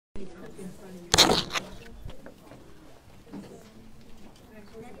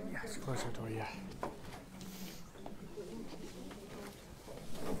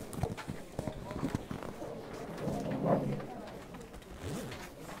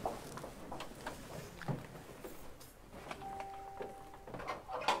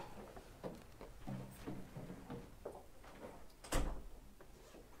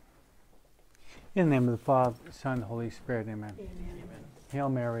In the name of the Father, Son, and Holy Spirit, amen. Amen. Hail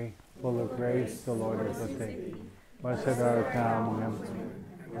Mary, full of grace, the Lord is with thee. Blessed art thou among women,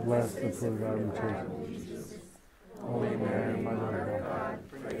 and blessed the fruit of thy womb, Jesus. Holy Mary, Mother of God,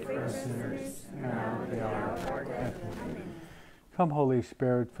 pray for us sinners, now and at the hour of our death. Amen. Come, Holy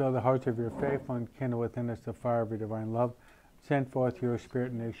Spirit, fill the hearts of your faithful and kindle within us the fire of your divine love. Send forth your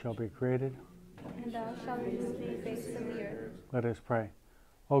Spirit, and they shall be created. And thou shalt renew the face of the earth. Let us pray.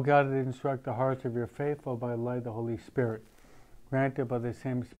 O God, that instruct the hearts of your faithful by the light of the Holy Spirit, grant that by the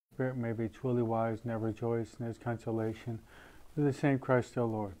same Spirit may be truly wise and ever rejoice in his consolation. Through the same Christ our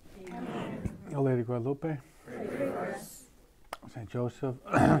Lord. Amen. O Lady Guadalupe, Pray for us. Saint Joseph,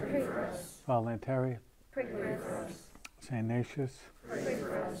 Pray for us. Voluntary, Pray for us. Saint Ignatius, Pray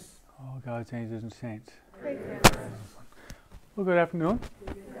for us. all God's angels and saints. Pray for us. Well, good afternoon.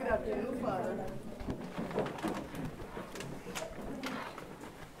 Good afternoon, Father.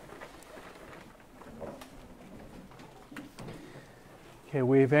 Okay,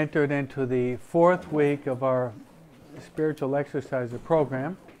 we've entered into the fourth week of our spiritual exercise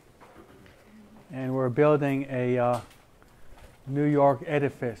program, and we're building a New York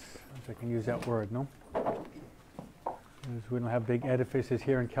edifice, if I can use that word, no? Because we don't have big edifices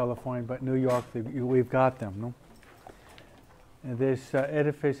here in California, but New York, we've got them, no? And this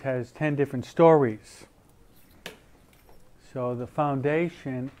edifice has 10 different stories. So the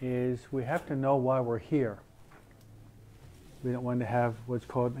foundation is we have to know why we're here. We don't want to have what's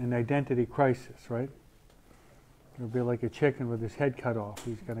called an identity crisis, right? It would be like a chicken with his head cut off.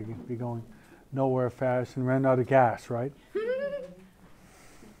 He's going to be going nowhere fast and run out of gas, right? Okay.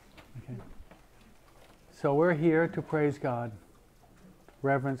 So we're here to praise God,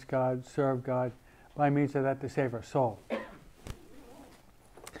 reverence God, serve God, by means of that to save our soul.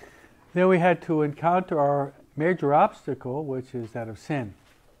 Then we had to encounter our major obstacle, which is that of sin.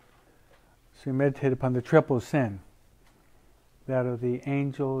 So we meditated upon the triple sin. That of the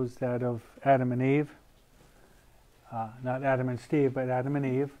angels, that of Adam and Eve, not Adam and Steve, but Adam and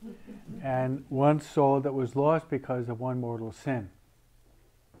Eve, and one soul that was lost because of one mortal sin.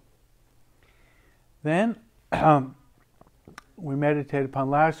 Then we meditated upon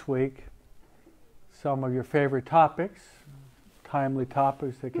last week some of your favorite topics, timely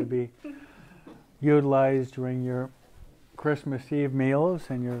topics that could be utilized during your Christmas Eve meals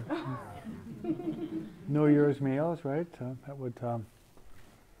and your New Year's meals, right? That would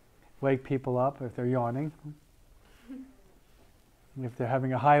wake people up if they're yawning. And if they're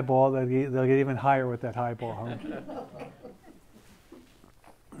having a highball, they'll get even higher with that highball. Huh?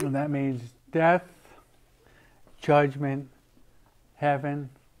 And that means death, judgment, heaven,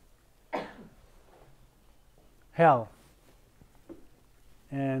 hell,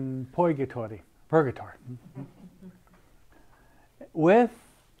 and purgatory. With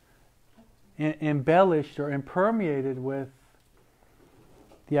embellished or impermeated with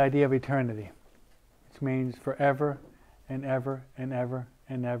the idea of eternity, which means forever and ever and ever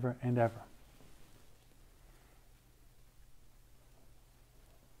and ever and ever.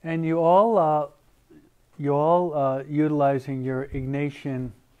 And you all utilizing your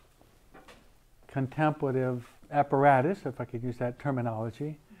Ignatian contemplative apparatus, if I could use that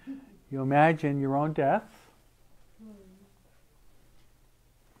terminology, you imagine your own death,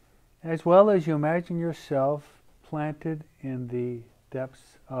 as well as you imagine yourself planted in the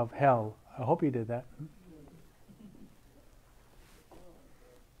depths of hell. I hope you did that.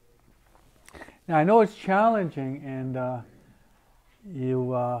 Now I know it's challenging, and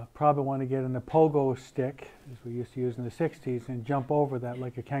you probably want to get in a pogo stick, as we used to use in the 60s, and jump over that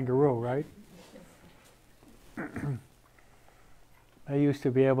like a kangaroo, right? I used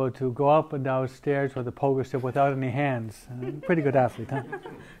to be able to go up and down stairs with a pogo stick without any hands. Pretty good athlete, huh?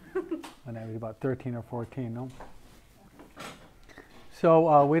 When I was about 13 or 14, no?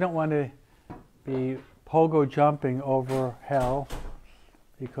 So we don't want to be pogo jumping over hell,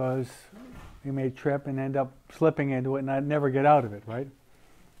 because we may trip and end up slipping into it and never get out of it, right?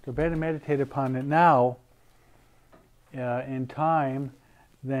 So better meditate upon it now in time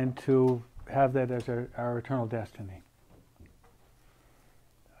than to have that as our eternal destiny.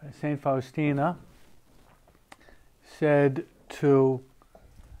 Saint Faustina said to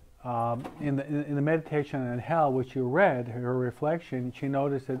in the meditation on hell, which you read, her reflection, she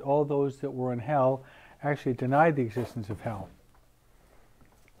noticed that all those that were in hell actually denied the existence of hell.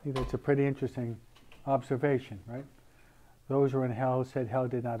 I think that's a pretty interesting observation, right? Those who were in hell said hell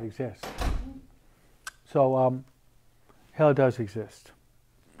did not exist. So hell does exist.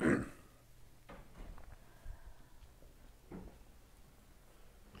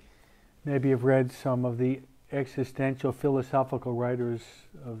 Maybe you've read some of the existential philosophical writers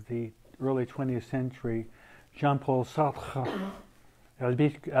of the early 20th century, Jean-Paul Sartre,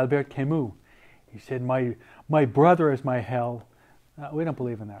 Albert Camus. He said, my brother is my hell. We don't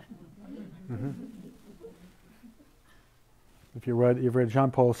believe in that. Mm-hmm. If you've read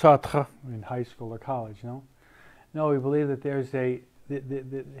Jean-Paul Sartre in high school or college, no? No, we believe that there's the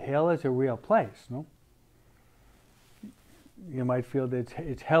hell is a real place, no? You might feel that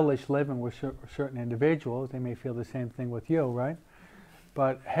it's hellish living with certain individuals. They may feel the same thing with you, right?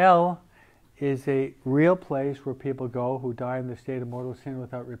 But hell is a real place where people go who die in the state of mortal sin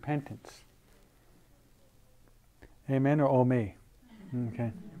without repentance. Amen or oh me?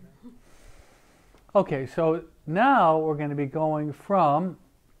 Okay. Okay, so now we're going to be going from,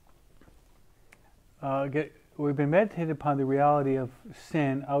 we've been meditating upon the reality of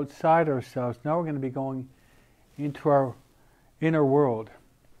sin outside ourselves. Now we're going to be going into our inner world,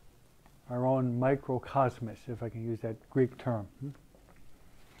 our own microcosmos, if I can use that Greek term. And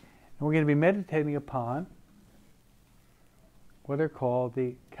we're going to be meditating upon what are called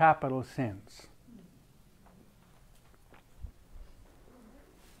the capital sins.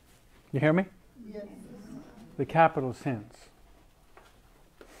 You hear me? Yes. The capital sins.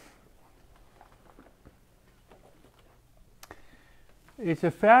 It's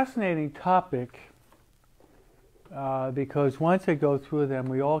a fascinating topic because once I go through them,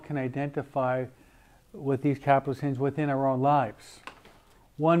 we all can identify with these capital sins within our own lives,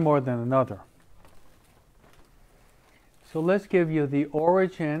 one more than another. So let's give you the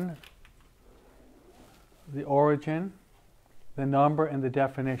origin, the number, and the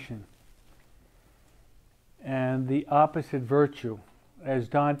definition, and the opposite virtue as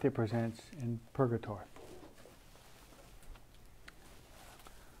Dante presents in Purgatory.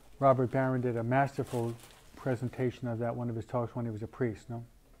 Robert Barron did a masterful presentation of that, one of his talks when he was a priest, no?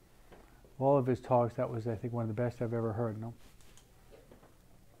 All of his talks, that was, I think, one of the best I've ever heard, no?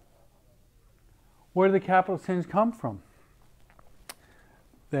 Where do the capital sins come from?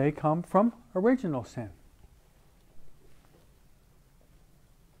 They come from original sin.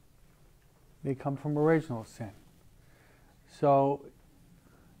 They come from original sin. So,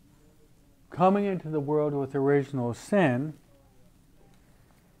 coming into the world with original sin,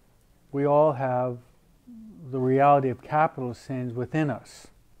 we all have the reality of capital sins within us.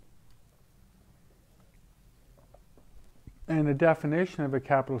 And the definition of a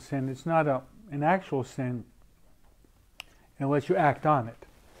capital sin, it's not an actual sin unless you act on it.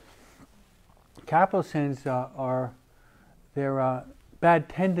 Capital sins are bad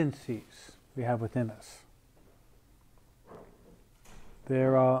tendencies we have within us.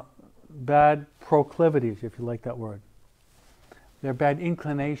 They're bad proclivities, if you like that word. They're bad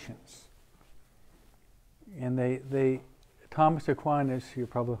inclinations. And they Thomas Aquinas, you're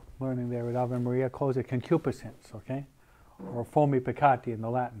probably learning there with Ave Maria, calls it concupiscence, okay? Or fomi peccati in the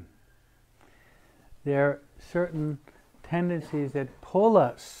Latin. There are certain tendencies that pull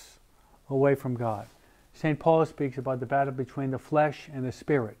us away from God. St. Paul speaks about the battle between the flesh and the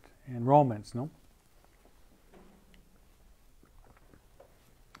spirit in Romans, no?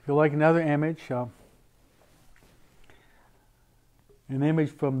 If you like another image, an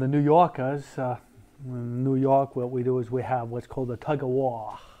image from the New Yorkers. In New York, what we do is we have what's called a tug of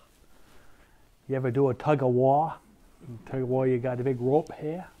war. You ever do a tug of war? In tug of war, you got a big rope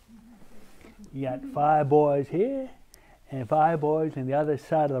here. You got 5 boys here, and 5 boys on the other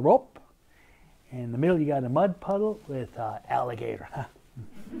side of the rope. In the middle, you got a mud puddle with alligator.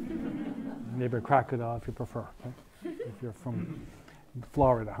 Maybe a crocodile if you prefer, okay? If you're from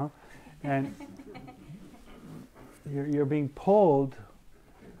Florida, huh? And you're being pulled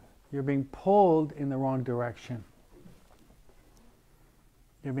in the wrong direction.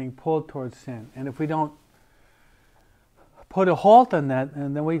 You're being pulled towards sin. And if we don't put a halt on that,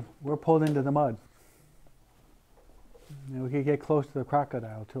 and then we're pulled into the mud. And we can get close to the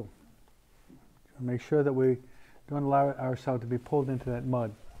crocodile too. So make sure that we don't allow ourselves to be pulled into that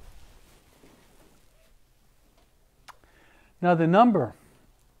mud. Now the number.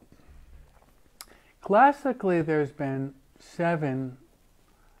 Classically, there's been 7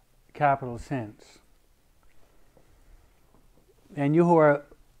 capital sins. And you who are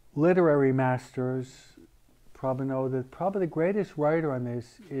literary masters probably know that probably the greatest writer on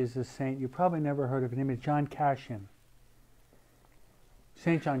this is a saint. You probably never heard of him. His name is John Cassian.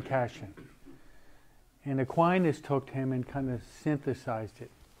 St. John Cassian. And Aquinas took him and kind of synthesized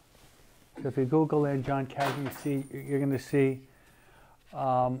it. So if you Google in John Cassian, you're going to see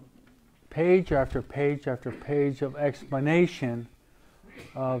page after page after page of explanation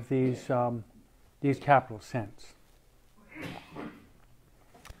of these capital sins.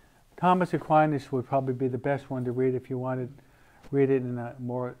 Thomas Aquinas would probably be the best one to read if you wanted read it in a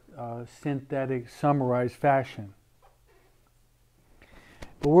more synthetic, summarized fashion.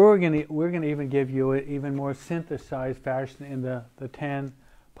 But we're going to even give you an even more synthesized fashion in the 10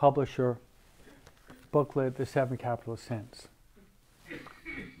 publisher booklet, The 7 Capital Sins.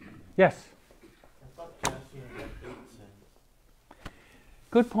 Yes? I thought casting had 8 sins.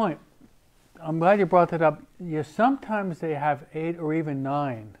 Good point. I'm glad you brought that up. Yeah, sometimes they have 8 or even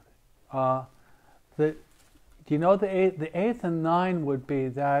 9. Do you know the 8th and 9 would be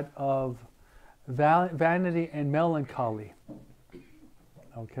that of vanity and melancholy.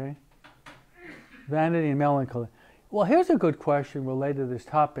 Okay? Vanity and melancholy. Well, here's a good question related to this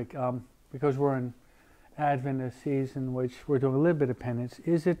topic, because we're in Advent season, which we're doing a little bit of penance.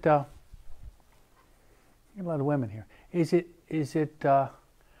 Is it, a lot of women here, is it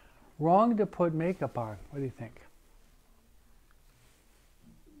wrong to put makeup on? What do you think?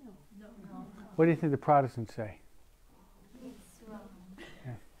 No. What do you think the Protestants say? It's wrong.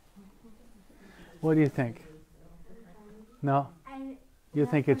 Yeah. What do you think? No? You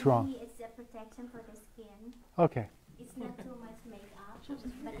think it's wrong? For me, it's a protection for the skin. Okay. It's not too much makeup,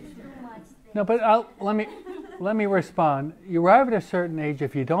 but it's too much. No, but let me respond. You arrive at a certain age,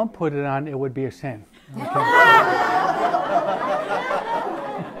 if you don't put it on, it would be a sin.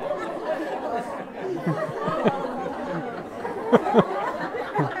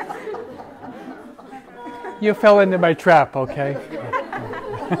 You fell into my trap, okay?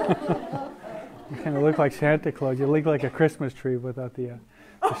 You kind of look like Santa Claus. You look like a Christmas tree without the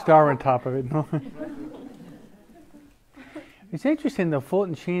star on top of it. No? It's interesting. The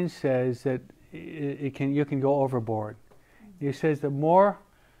Fulton Sheen says that you can go overboard. He says the more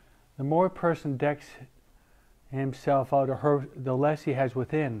a person decks himself out or her, the less he has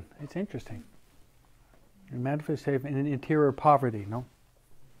within. It's interesting. It manifests in an interior poverty. No,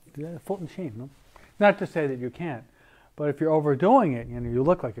 Fulton Sheen. No, not to say that you can't, but if you're overdoing it, you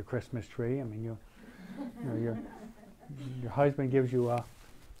look like a Christmas tree. I mean, your husband gives you a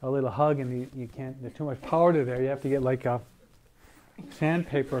little hug, and you can't. There's too much powder there. You have to get like a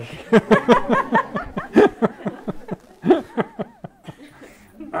sandpaper.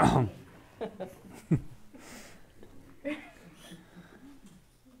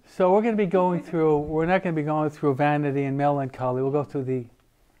 So we're going to be going through. We're not going to be going through vanity and melancholy. We'll go through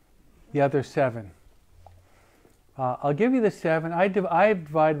the other 7. I'll give you the 7. I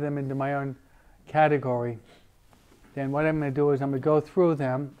divided them into my own category. Then what I'm going to do is I'm going to go through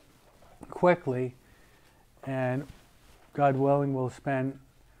them quickly, and God willing, we'll spend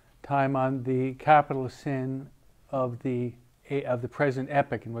time on the capital sin of the present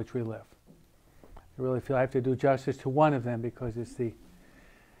epoch in which we live. I really feel I have to do justice to one of them because it's the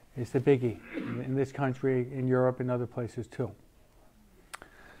biggie in this country, in Europe, and other places too.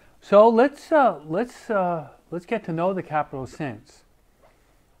 So let's get to know the capital sins.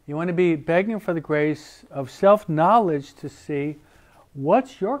 You want to be begging for the grace of self-knowledge to see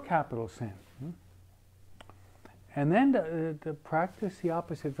what's your capital sin. And then to practice the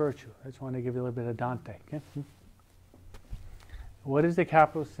opposite virtue. I just want to give you a little bit of Dante. Okay? What is the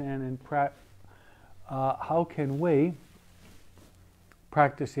capital sin, and how can we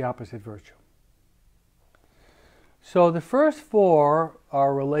practice the opposite virtue? So the first 4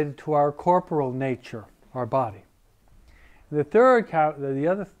 are related to our corporal nature, our body. The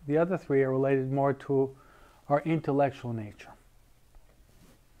other 3 are related more to our intellectual nature.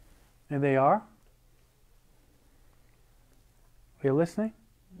 And they are? Are you listening?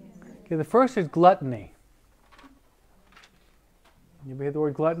 Yes. Okay, the first is gluttony. You ever hear the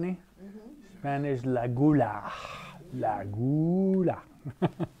word gluttony? Mm-hmm. Spanish, la gula. La gula.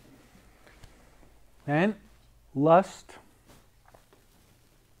 Then lust.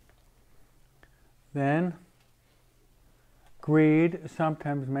 Then greed,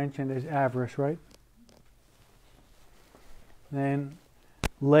 sometimes mentioned as avarice, right? Then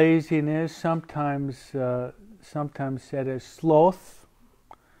laziness, sometimes said as sloth.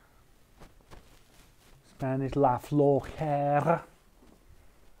 Spanish, la flojera.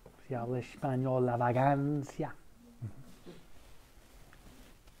 Si habla español, la vagancia.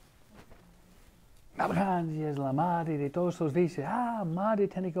 La vagancia es la madre de todos los vicios. Madre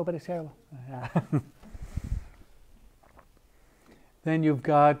tiene que obedecerlo. Then you've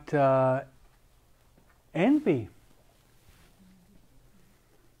got envy.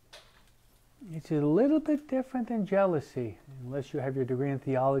 It's a little bit different than jealousy. Unless you have your degree in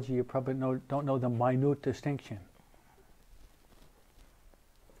theology, you probably don't know the minute distinction.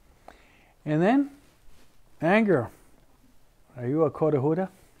 And then anger. Are you a Kodahuda?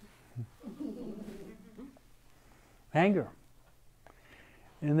 Anger.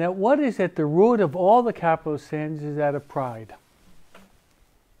 And that what is at the root of all the capital sins is that of pride.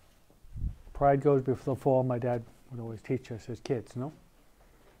 Pride goes before the fall. My dad would always teach us as kids, no?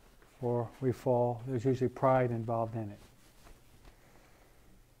 Before we fall, there's usually pride involved in it.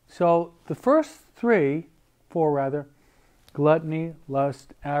 So the first four rather, gluttony,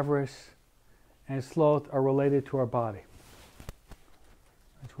 lust, avarice, and sloth are related to our body.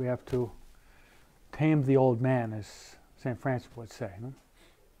 We have to tame the old man, as St. Francis would say. No?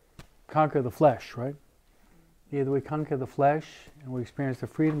 Conquer the flesh, right? Either we conquer the flesh and we experience the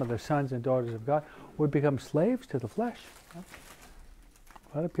freedom of the sons and daughters of God, or we become slaves to the flesh. No?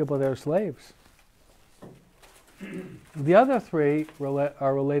 A lot of people, they're slaves. The other three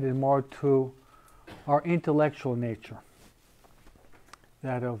are related more to our intellectual nature,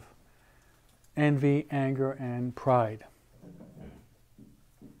 that of envy, anger, and pride.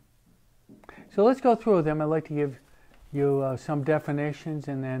 So let's go through them. I'd like to give you some definitions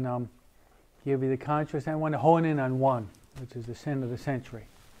and then give you the contrast. I want to hone in on one, which is the sin of the century.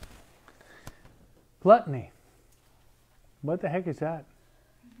 Gluttony. What the heck is that?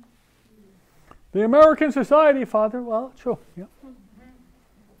 The American society, Father. Well, true. Yeah.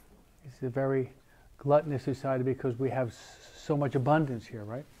 It's a very gluttonous society because we have so much abundance here,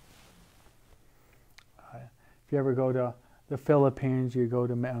 right? If you ever go to the Philippines, you go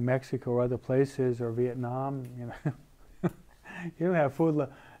to Mexico or other places, or Vietnam, you know, you don't have food.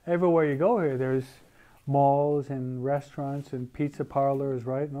 Everywhere you go here, there's malls and restaurants and pizza parlors,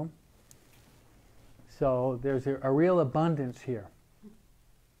 right? No? So there's a real abundance here.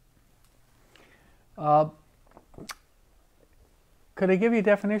 Could I give you a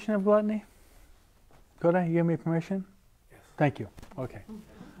definition of gluttony? Could I? You give me permission? Yes. Thank you. Okay.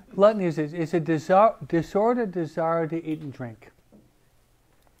 Gluttony is a disordered desire to eat and drink.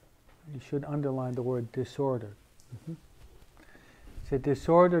 You should underline the word disordered. Mm-hmm. It's a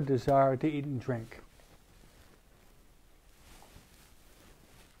disordered desire to eat and drink.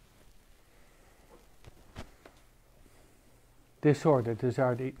 Disordered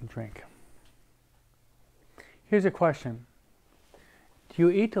desire to eat and drink. Here's a question. Do you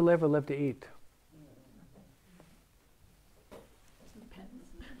eat to live or live to eat?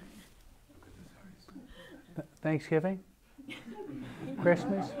 Thanksgiving?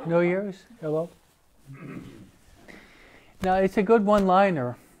 Christmas? New Year's? Hello? Now, it's a good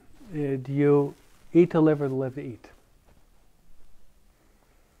one-liner. Do you eat to live or live to eat?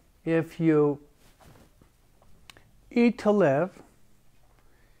 If you eat to live,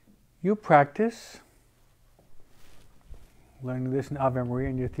 you practice, learning this in Ave Maria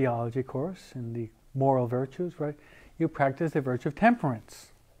in your theology course, in the moral virtues, right? You practice the virtue of temperance.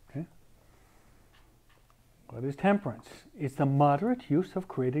 What is temperance? It's the moderate use of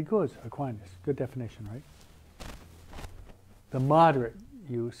created goods. Aquinas, good definition, right? The moderate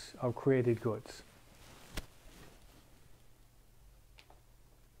use of created goods.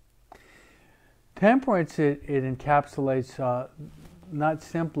 Temperance, it encapsulates not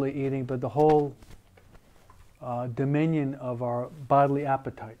simply eating, but the whole dominion of our bodily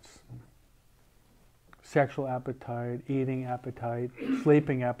appetites. Sexual appetite, eating appetite,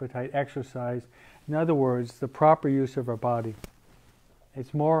 sleeping appetite, exercise. In other words, the proper use of our body.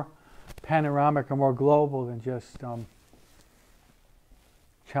 It's more panoramic or more global than just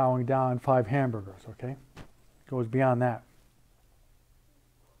chowing down 5 hamburgers, okay? It goes beyond that.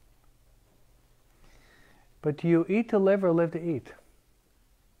 But do you eat to live or live to eat?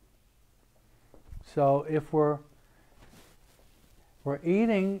 So if we're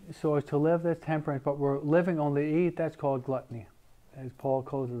eating so as to live, that's temperance, but we're living only to eat, that's called gluttony. As Paul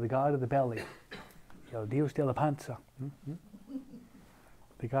calls it, the God of the belly. El Dios de la panza. Mm-hmm.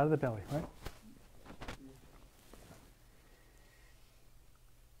 The God of the belly, right?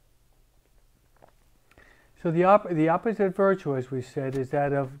 So the opposite virtue, as we said, is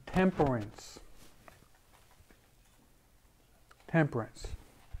that of temperance. Temperance.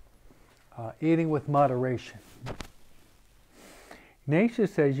 Eating with moderation.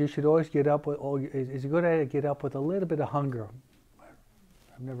 Ignatius says you should always get up with, it's a good idea to get up with a little bit of hunger.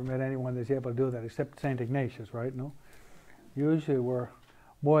 I've never met anyone that's able to do that except St. Ignatius, right? No? Usually we're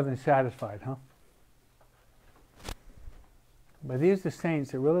more than satisfied, huh? But these are the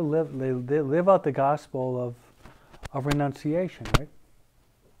saints that really live out the gospel of renunciation, right?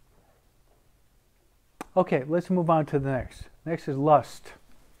 Okay, let's move on to the next. Next is lust.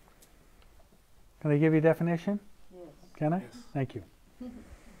 Can I give you a definition? Yes. Can I? Yes. Thank you.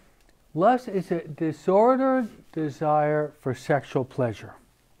 Lust is a disordered desire for sexual pleasure.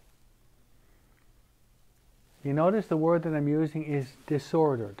 You notice the word that I'm using is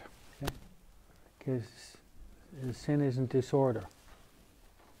disordered, okay? Because sin isn't disorder.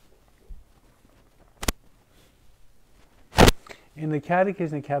 In the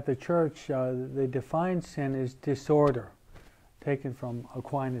Catechism of the Catholic Church, they define sin as disorder, taken from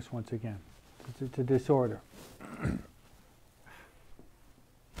Aquinas once again. It's a disorder.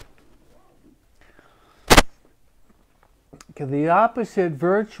 Okay, the opposite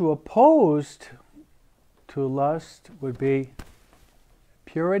virtue opposed to lust would be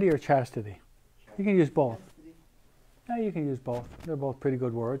purity or chastity. You can use both. Yeah, you can use both. They're both pretty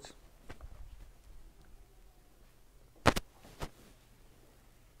good words.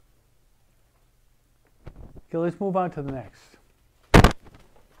 Okay, let's move on to the next.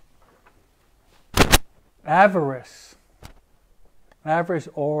 Avarice. Avarice,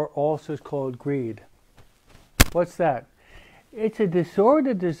 or also is called greed. What's that? It's a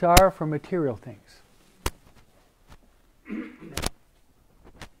disordered desire for material things.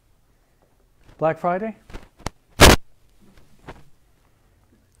 Black Friday?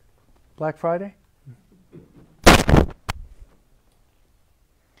 Black Friday?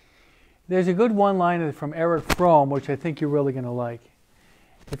 There's a good one-liner from Eric Fromm, which I think you're really going to like.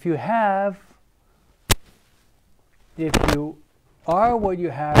 If you are what you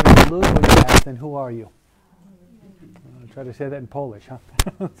have and you lose what you have, then who are you? I'll try to say that in Polish, huh?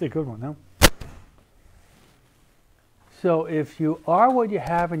 That's a good one, huh? So if you are what you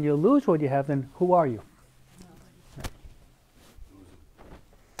have and you lose what you have, then who are you?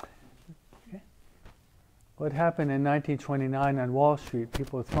 Okay. What happened in 1929 on Wall Street?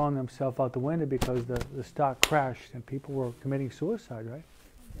 People were throwing themselves out the window because the stock crashed and people were committing suicide, right?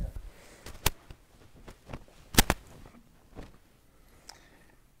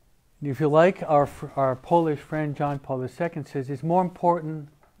 If you like, our Polish friend John Paul II says it's more important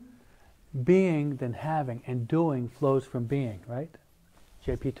being than having, and doing flows from being, right?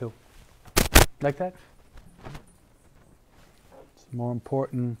 JP2. Like that? It's more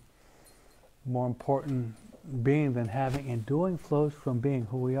important being than having, and doing flows from being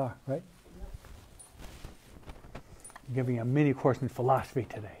who we are, right? I'm giving you a mini course in philosophy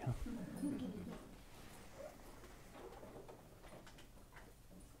today, huh?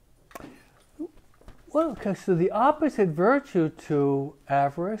 Well, okay, so the opposite virtue to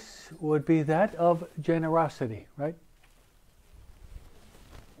avarice would be that of generosity, right?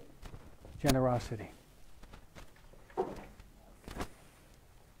 Generosity.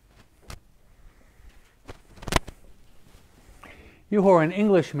 You who are an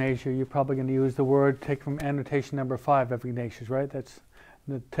English major, you're probably going to use the word, take from annotation number 5 of Ignatius, right? That's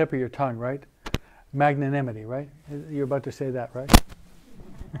the tip of your tongue, right? Magnanimity, right? You're about to say that, right?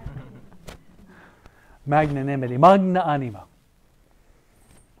 Magnanimity, magna anima.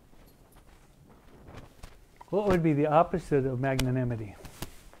 What would be the opposite of magnanimity?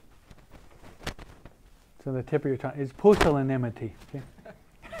 So the tip of your tongue is pusillanimity. Okay?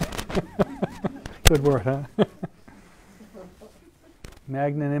 Good word, huh?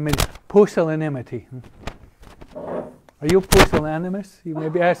 Magnanimity, pusillanimity. Are you pusillanimous? You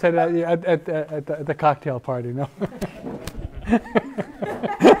maybe asked that at the cocktail party, no?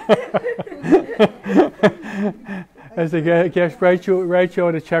 As the guest write you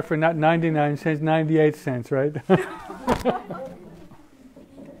out a check for not 99 cents, 98 cents, right?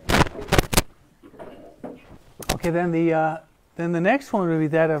 Okay, then the next one would be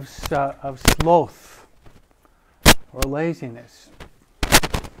that of sloth or laziness,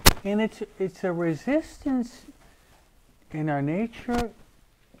 and it's a resistance in our nature to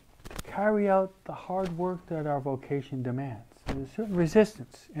carry out the hard work that our vocation demands. There's a certain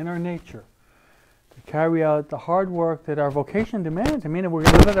resistance in our nature to carry out the hard work that our vocation demands. I mean, if we're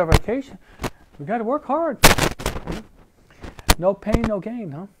going to live at our vocation, we've got to work hard. No pain, no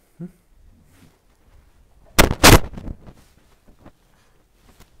gain, huh?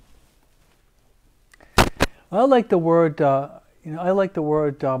 I like the word.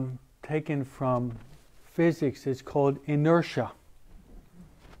 Taken from physics. It's called inertia.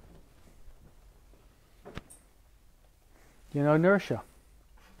 You know inertia?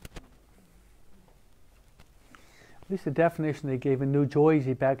 At least the definition they gave in New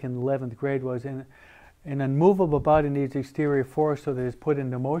Jersey back in 11th grade was an unmovable body needs exterior force so that it's put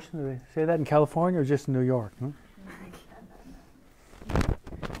into motion. Do they say that in California or just in New York?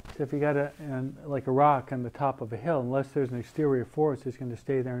 So if you got like a rock on the top of a hill, unless there's an exterior force, it's going to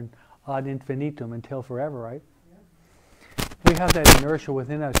stay there ad infinitum, until forever, right? Yeah. We have that inertia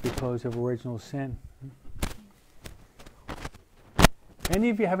within us because of original sin. Any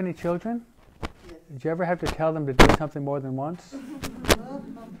of you have any children? Yes. Did you ever have to tell them to do something more than once?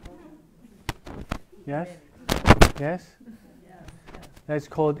 Yes? Yes? That's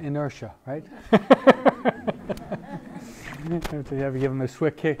called inertia, right? You have to give them a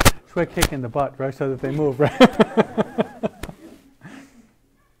swift kick in the butt, right, so that they move, right?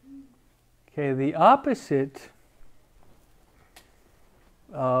 the opposite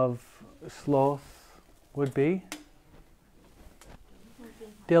of sloth would be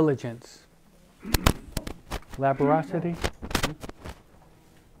diligence, laborosity.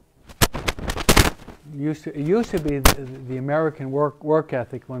 It used to be the American work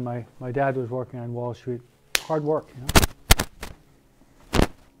ethic when my dad was working on Wall Street. Hard work, you know.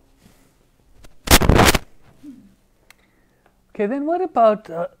 Okay, then what about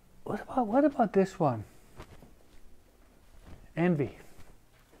this one? Envy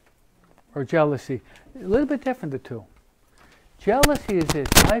or jealousy. A little bit different, the two. Jealousy is this: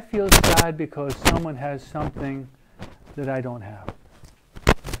 I feel sad because someone has something that I don't have.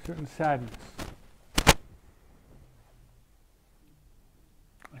 A certain sadness.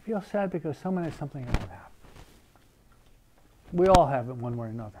 I feel sad because someone has something I don't have. We all have it one way or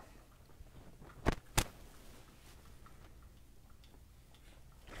another.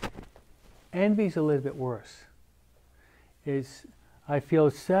 Envy's a little bit worse. I feel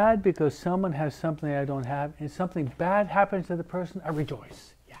sad because someone has something I don't have, and something bad happens to the person, I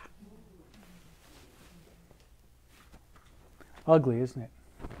rejoice. Yeah. Ugly, isn't it?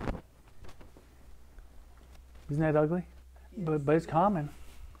 Isn't that ugly? Yes. But it's common.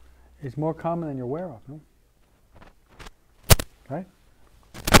 It's more common than you're aware of, no? Right?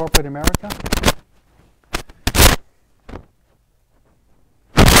 Corporate America.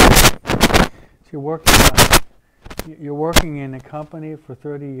 So you're working in a company for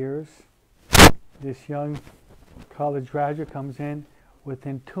 30 years. This young college graduate comes in.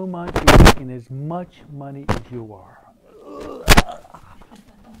 Within 2 months, he's making as much money as you are.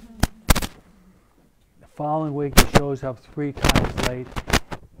 The following week, he shows up 3 times late,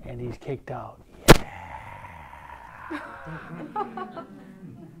 and he's kicked out. Yeah.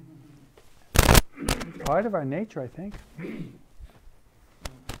 It's part of our nature, I think.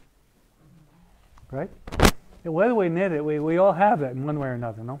 Right? And whether we knit it, we all have that in one way or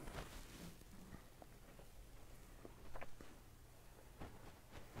another, no?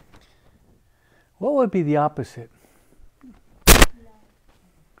 What would be the opposite?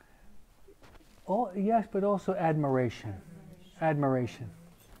 Oh, yes, but also admiration. Admiration.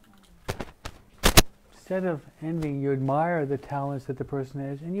 Instead of envying, you admire the talents that the person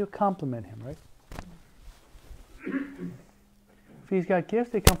has, and you compliment him, right? If he's got gifts,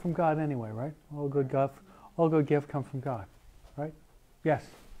 they come from God anyway, right? All good gifts come from God, right? Yes?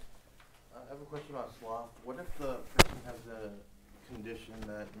 I have a question about sloth. What if the person has a condition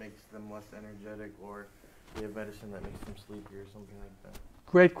that makes them less energetic, or they have medicine that makes them sleepy or something like that?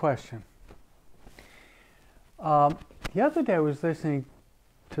 Great question. The other day I was listening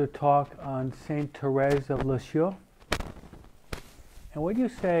to a talk on Saint Therese of Lisieux. And what you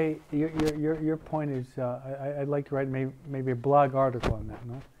say, your point is, I'd like to write maybe a blog article on that,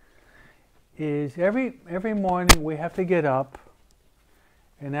 no? Is every morning we have to get up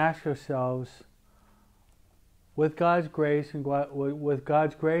and ask ourselves, with God's grace and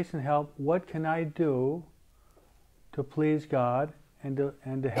help, what can I do to please God and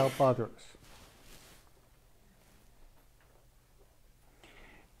to help others?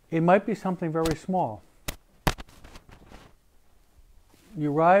 It might be something very small.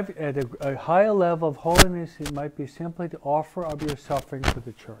 You arrive at a higher level of holiness. It might be simply to offer up your suffering to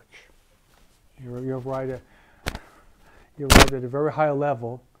the church. You arrive at a very high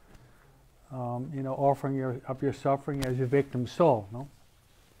level, offering up your suffering as a victim soul. No.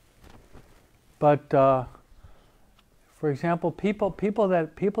 But for example, people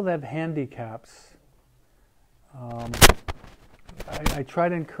that have handicaps, I try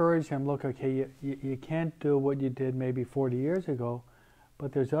to encourage them. Look, okay, you can't do what you did maybe 40 years ago.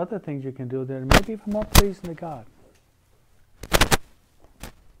 But there's other things you can do that are maybe even more pleasing to God.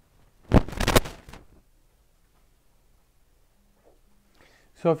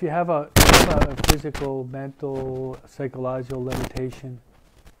 So if you have a physical, mental, psychological limitation,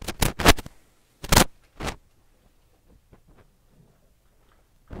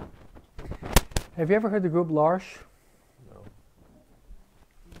 have you ever heard the group L'Arche? No.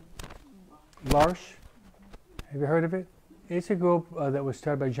 L'Arche? Have you heard of it? It's a group that was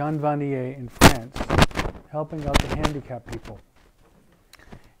started by Jean Vanier in France, helping out the handicapped people.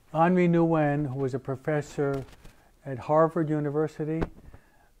 Henri Nouwen, who was a professor at Harvard University,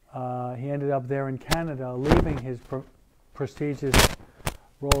 he ended up there in Canada, leaving his prestigious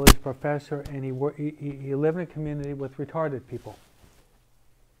role as professor, and he lived in a community with retarded people.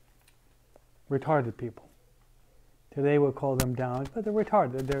 Retarded people. Today we'll call them down, but they're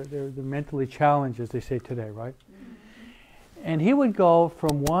retarded. They're mentally challenged, as they say today, right? And he would go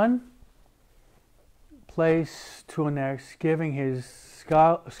from one place to the next, giving his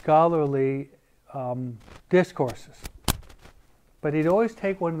scholarly discourses. But he'd always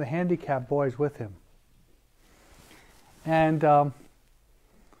take one of the handicapped boys with him. And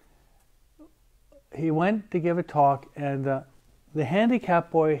he went to give a talk, and the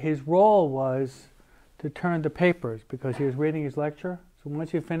handicapped boy, his role was to turn the papers because he was reading his lecture. So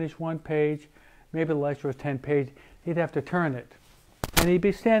once he finished one page, maybe the lecture was 10 pages, he'd have to turn it. And he'd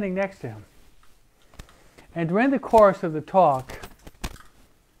be standing next to him. And during the course of the talk,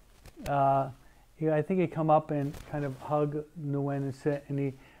 I think he'd come up and kind of hug Nguyen and say,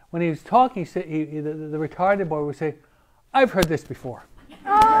 and when he was talking, the retarded boy would say, "I've heard this before."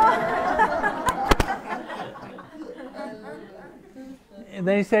 And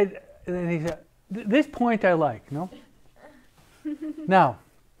then he said, "This point I like, no?" Now,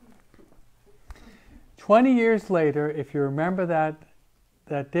 20 years later, if you remember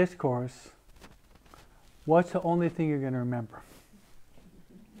that discourse, what's the only thing you're going to remember?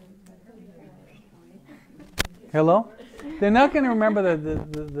 Hello? They're not going to remember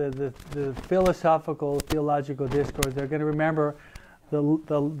the philosophical, theological discourse. They're going to remember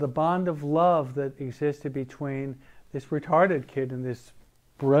the bond of love that existed between this retarded kid and this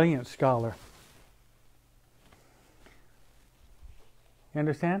brilliant scholar. You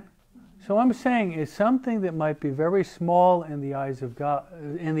understand? So what I'm saying is something that might be very small in the eyes of God,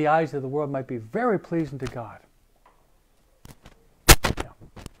 in the eyes of the world, might be very pleasing to God. Yeah.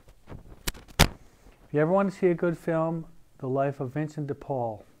 If you ever want to see a good film, The Life of Vincent de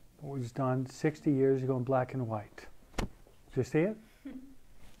Paul, it was done 60 years ago in black and white. Did you see it?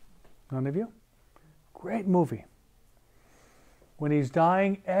 None of you? Great movie. When he's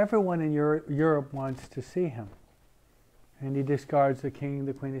dying, everyone in Europe wants to see him. And he discards the king and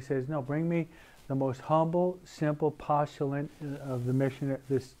the queen. He says, "No, bring me the most humble, simple postulant of the missionary,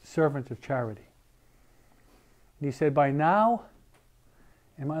 this servant of charity." And he said, "By now,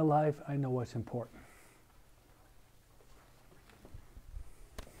 in my life, I know what's important.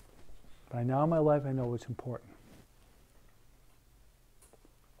 By now in my life, I know what's important."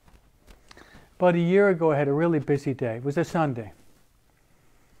 About a year ago, I had a really busy day. It was a Sunday.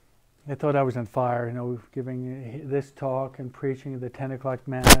 I thought I was on fire, giving this talk and preaching the 10 o'clock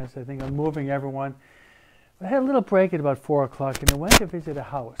Mass. I think I'm moving everyone. I had a little break at about 4 o'clock, and I went to visit a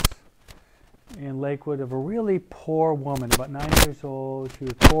house in Lakewood of a really poor woman, about 9 years old. She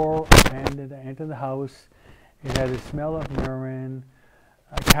was poor, abandoned. I entered the house. It had a smell of urine,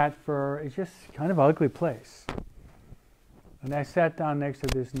 cat fur. It's just kind of an ugly place. And I sat down next to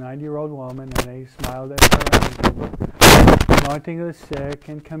this 90-year-old woman, and I smiled at her. Anointing of the sick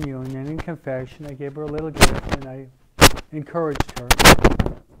and communion and confession. I gave her a little gift and I encouraged her.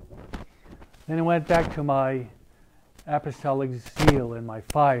 Then I went back to my apostolic zeal and my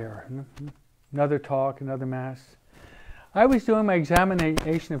fire. Another talk, another Mass. I was doing my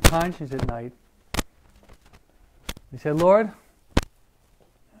examination of conscience at night. I said, "Lord,"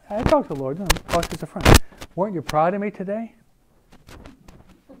 I talked to the Lord, talked as a friend. "Weren't you proud of me today?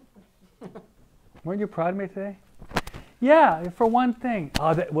 Weren't you proud of me today?" "Yeah, for one thing."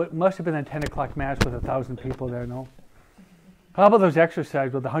 "Oh, that must have been a 10 o'clock Mass with 1,000 people there, no?" "How about those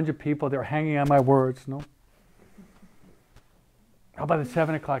exercises with 100 people that were hanging on my words, no?" "How about the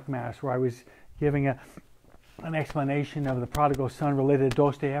 7 o'clock Mass where I was giving an explanation of the prodigal son related to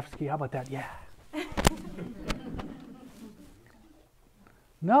Dostoevsky? How about that?" "Yeah."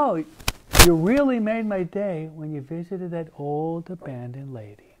 "No, you really made my day when you visited that old abandoned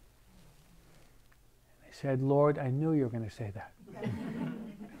lady." I said, "Lord, I knew you were going to say that."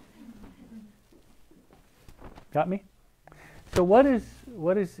 Got me? So what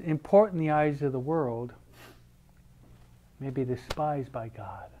is important in the eyes of the world may be despised by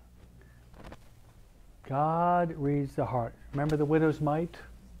God. God reads the heart. Remember the widow's mite?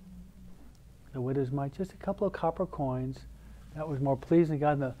 The widow's mite, just a couple of copper coins. That was more pleasing to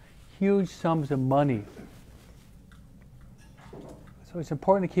God than the huge sums of money. So it's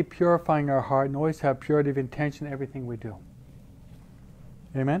important to keep purifying our heart and always have purity of intention in everything we do.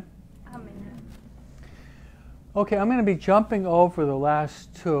 Amen? Amen. Okay, I'm going to be jumping over the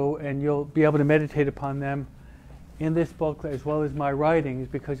last two, and you'll be able to meditate upon them in this book as well as my writings,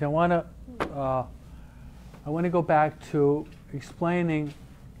 because I want to go back to explaining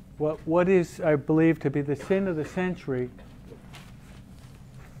what is, I believe, to be the sin of the century,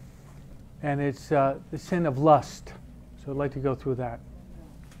 and it's the sin of lust. So I'd like to go through that.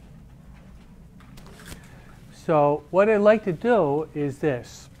 So what I'd like to do is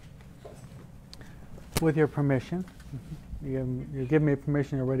this, with your permission. You've given me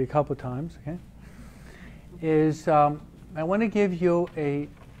permission already a couple of times, okay? I want to give you a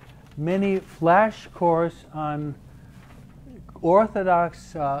mini flash course on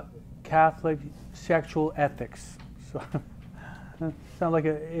Orthodox Catholic sexual ethics. So, sound like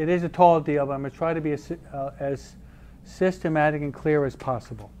it is a tall deal, but I'm going to try to be as systematic and clear as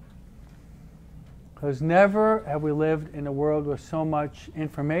possible. Because never have we lived in a world with so much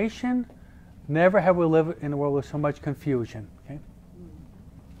information. Never have we lived in a world with so much confusion. Okay?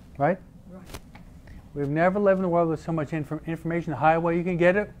 Right? We've never lived in a world with so much information. The highway, you can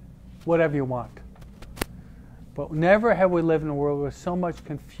get it, whatever you want. But never have we lived in a world with so much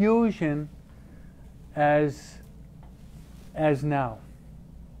confusion as now.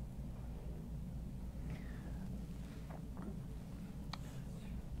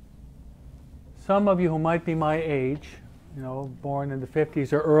 Some of you who might be my age, born in the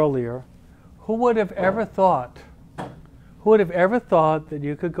 50s or earlier, who would have ever thought that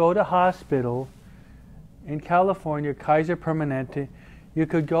you could go to hospital in California, Kaiser Permanente, you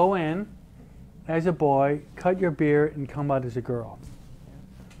could go in as a boy, cut your beard, and come out as a girl.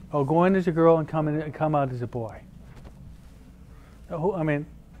 Or go in as a girl and come out as a boy. I mean,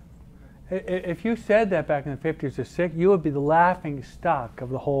 if you said that back in the 50s or 60s, you would be the laughing stock of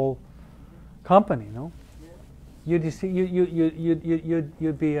the whole company, no? You'd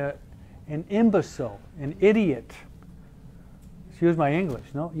be an imbecile, an idiot. Excuse my English,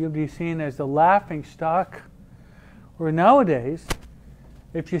 no? You'd be seen as the laughing stock. Or nowadays,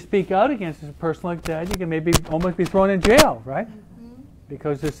 if you speak out against a person like that, you can maybe almost be thrown in jail, right?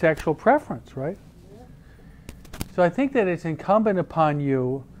 Because of sexual preference, right? So I think that it's incumbent upon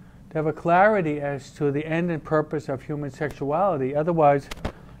you to have a clarity as to the end and purpose of human sexuality. Otherwise,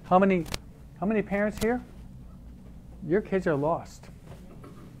 how many parents here? Your kids are lost.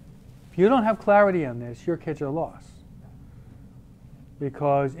 If you don't have clarity on this, your kids are lost.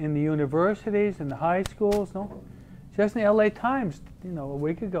 Because in the universities and the high schools, just in the LA Times, a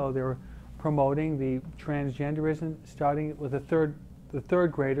week ago, they were promoting the transgenderism starting with the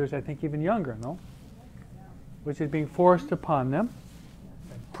third graders, I think even younger, which is being forced upon them.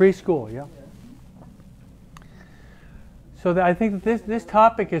 Preschool, yeah. So I think that this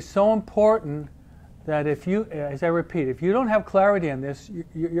topic is so important that if you, as I repeat, if you don't have clarity on this,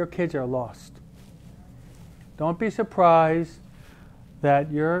 your kids are lost. Don't be surprised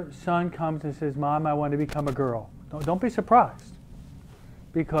that your son comes and says, "Mom, I want to become a girl." Don't be surprised,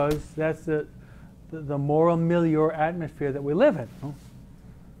 because that's the moral milieu atmosphere that we live in.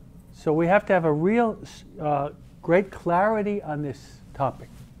 So we have to have a real great clarity on this topic.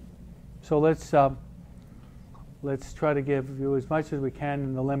 So let's try to give you as much as we can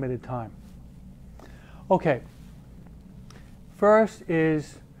in the limited time. Okay. First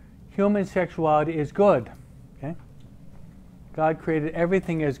is human sexuality is good. Okay? God created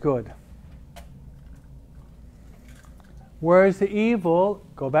everything as good. Whereas the evil,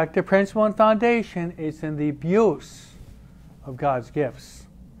 go back to principle and foundation, is in the abuse of God's gifts.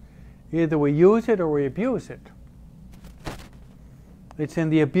 Either we use it or we abuse it. It's in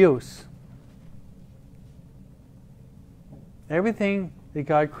the abuse. Everything that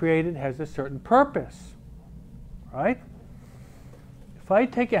God created has a certain purpose, right? If I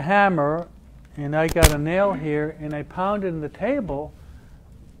take a hammer and I got a nail here and I pound it in the table,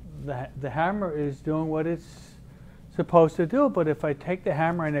 the hammer is doing what it's supposed to do. But if I take the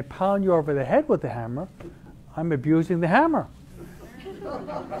hammer and I pound you over the head with the hammer, I'm abusing the hammer.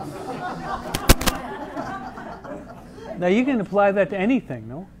 Now you can apply that to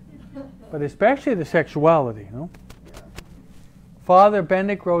anything, but especially to sexuality, Father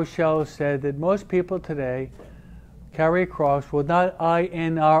Benedict Rochelle said that most people today carry a cross with not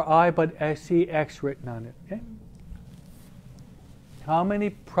INRI but SEX written on it. Okay? How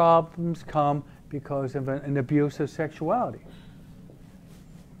many problems come because of an abuse of sexuality?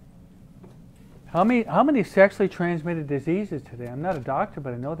 How many sexually transmitted diseases today? I'm not a doctor,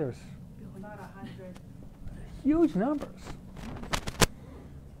 but I know there's About 100. huge numbers.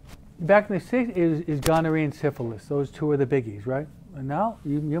 Back in the 60s is gonorrhea and syphilis. Those two are the biggies, right? And now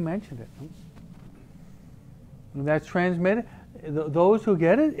you mentioned it. And that's transmitted. Those who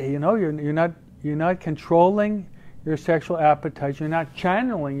get it, you're not controlling your sexual appetite. You're not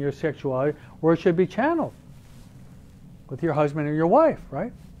channeling your sexuality where it should be channeled, with your husband or your wife,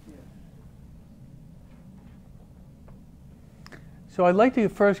 right? So I'd like to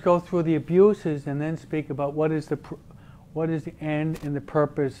first go through the abuses and then speak about what is the end and the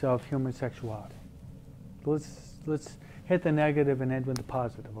purpose of human sexuality. Let's hit the negative and end with the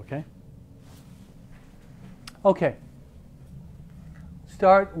positive, okay? Okay.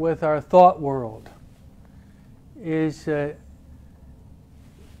 Start with our thought world. Is it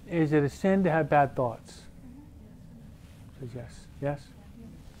a sin to have bad thoughts? Says yes. Yes?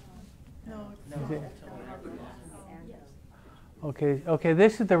 No, Is it? Okay,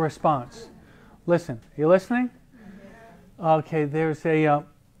 this is the response. Listen. Are you listening? Okay, there's a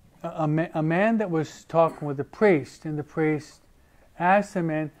man that was talking with a priest, and the priest asked the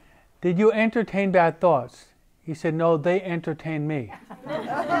man, "Did you entertain bad thoughts?" He said, "No, they entertain me."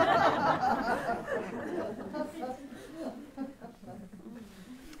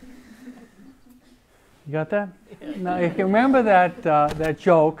 You got that? Now, if you remember that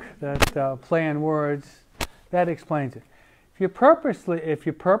joke, that play on words, that explains it. If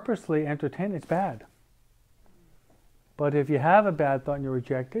you purposely entertain, it's bad. But if you have a bad thought and you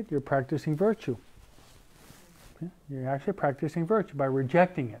reject it, you're practicing virtue. You're actually practicing virtue by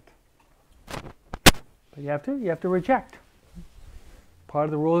rejecting it. But you have to reject. Part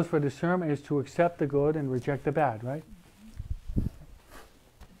of the rules for discernment is to accept the good and reject the bad, right?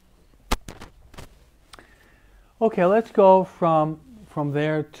 Okay, let's go from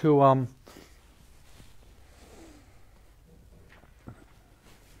there to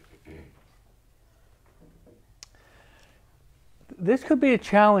this could be a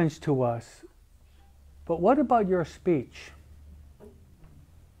challenge to us, but what about your speech?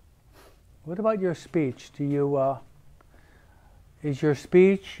 What about your speech? Do you is your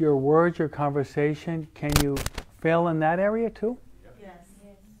speech, your words, your conversation, can you fail in that area too?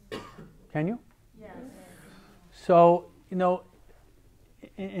 Yes. Can you? Yes. So,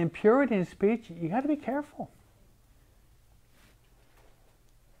 in purity in speech, you got to be careful.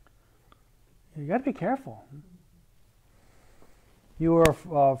 You got to be careful. You are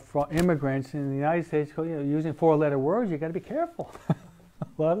for immigrants in the United States, using 4-letter words. You got to be careful.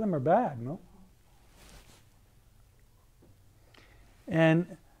 A lot of them are bad, no?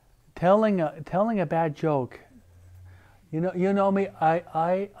 And telling a bad joke. You know me.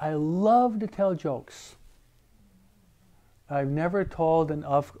 I love to tell jokes. I've never told an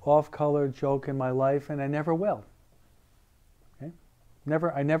off-color joke in my life, and I never will. Okay?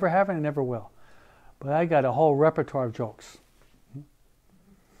 I never have, and I never will. But I got a whole repertoire of jokes.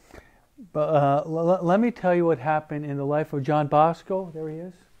 But let me tell you what happened in the life of John Bosco. There he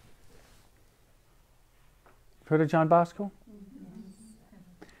is. Heard of John Bosco?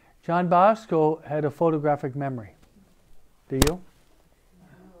 Mm-hmm. John Bosco had a photographic memory. Do you?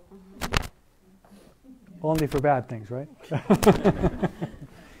 Only for bad things, right?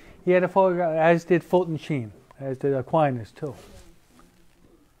 He had a photograph, as did Fulton Sheen, as did Aquinas too.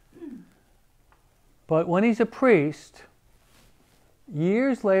 But when he's a priest,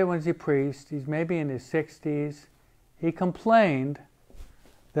 years later when he's a priest, he's maybe in his 60s, he complained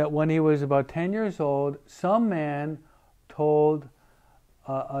that when he was about 10 years old, some man told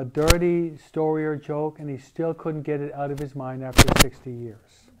a dirty story or joke, and he still couldn't get it out of his mind after 60 years.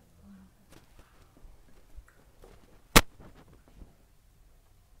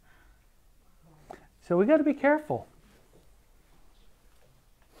 So we got to be careful.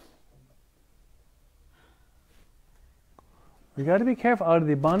 We got to be careful. Out of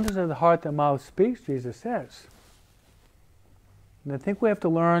the abundance of the heart, the mouth speaks, Jesus says. And I think we have to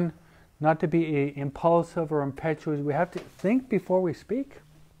learn not to be impulsive or impetuous. We have to think before we speak.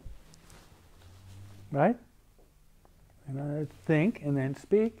 Right? Think and then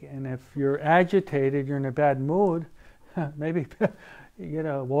speak. And if you're agitated, you're in a bad mood, maybe you get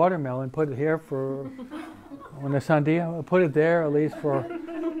a watermelon, put it here for when the sandia, put it there at least for,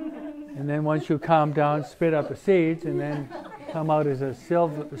 and then once you calm down, spit out the seeds, and then come out as a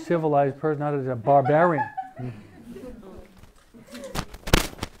civilized person, not as a barbarian.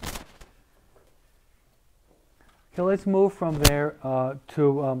 Okay, let's move from there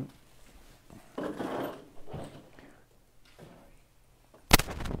to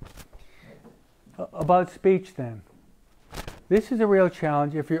about speech then. This is a real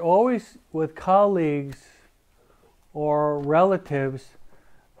challenge. If you're always with colleagues or relatives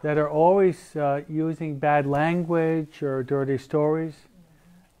that are always using bad language or dirty stories,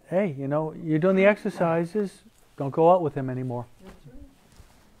 hey, you're doing the exercises, don't go out with them anymore.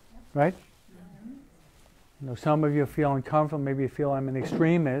 Right? Some of you feel uncomfortable, maybe you feel I'm an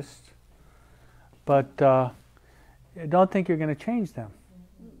extremist, but don't think you're going to change them.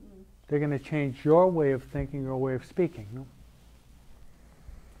 They're going to change your way of thinking, your way of speaking. No?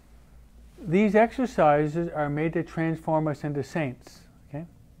 These exercises are made to transform us into saints. Okay?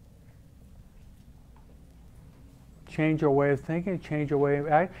 Change our way of thinking, change our way of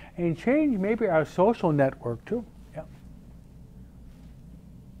acting, and change maybe our social network too. Yeah.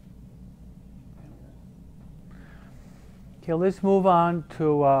 Okay, let's move on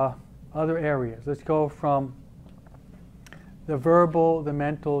to other areas. Let's go from the verbal, the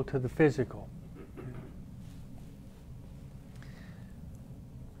mental, to the physical.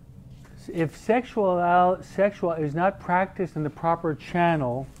 If sexual is not practiced in the proper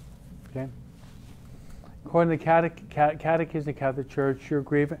channel, okay, According to the Catechism of the Catholic Church,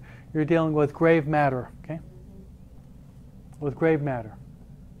 you're dealing with grave matter, okay? With grave matter.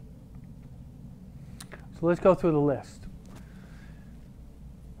 So let's go through the list.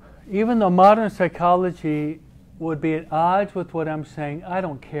 Even though modern psychology would be at odds with what I'm saying, I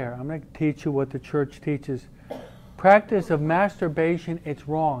don't care. I'm going to teach you what the Church teaches. Practice of masturbation, it's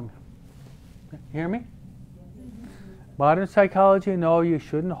wrong. You hear me? Modern psychology, no, you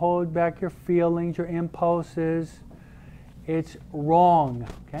shouldn't hold back your feelings, your impulses. It's wrong,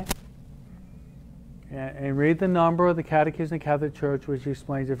 okay? And read the number of the Catechism of the Catholic Church, which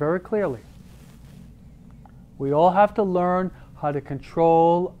explains it very clearly. We all have to learn how to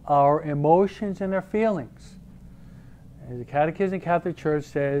control our emotions and our feelings. As the Catechism of the Catholic Church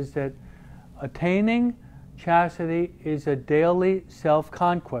says that attaining chastity is a daily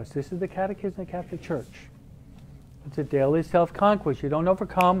self-conquest. This is the Catechism of the Catholic Church. It's a daily self-conquest. You don't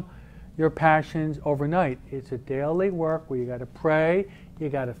overcome your passions overnight. It's a daily work where you got to pray, you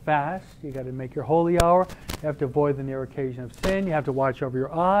got to fast, you got to make your holy hour, you have to avoid the near occasion of sin, you have to watch over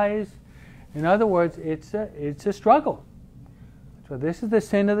your eyes. In other words, it's a struggle. So this is the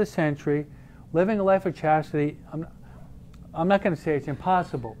sin of the century. Living a life of chastity, I'm not going to say it's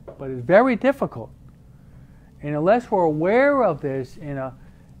impossible, but it's very difficult. And unless we're aware of this in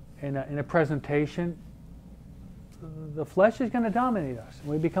a presentation, the flesh is going to dominate us,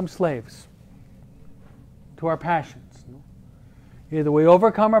 and we become slaves to our passions. Either we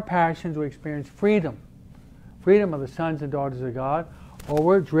overcome our passions, we experience freedom of the sons and daughters of God, or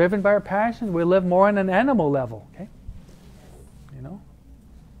we're driven by our passions. We live more on an animal level. Okay, you know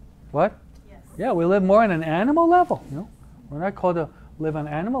what? Yes. Yeah, we live more on an animal level. You know, we're not called to live on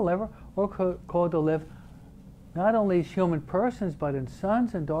an animal level. We're called to live not only as human persons, but as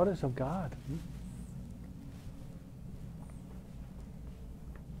sons and daughters of God.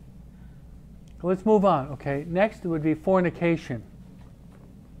 Let's move on, okay? Next would be fornication.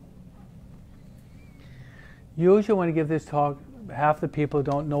 Usually when I give this talk, half the people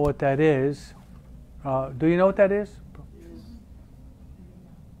don't know what that is. Do you know what that is?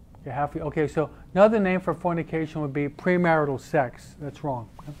 Yeah, okay, so another name for fornication would be premarital sex. That's wrong.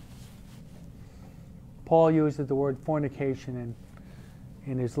 Okay? Paul uses the word fornication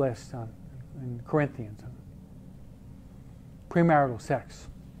in his list in Corinthians. Premarital sex.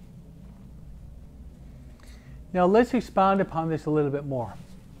 Now let's expound upon this a little bit more.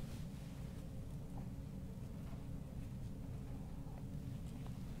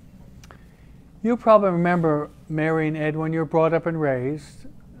 You probably remember, Mary and Ed, when you were brought up and raised,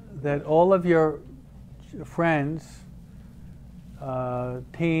 that all of your friends,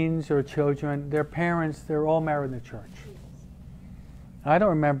 teens or children, their parents, they're all married in the church. I don't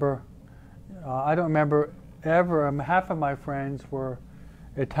remember ever, half of my friends were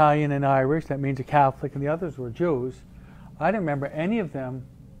Italian and Irish, that means a Catholic, and the others were Jews. I didn't remember any of them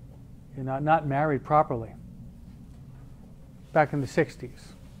not married properly back in the 60s.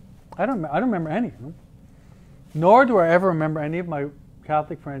 I don't remember any of them. Nor do I ever remember any of my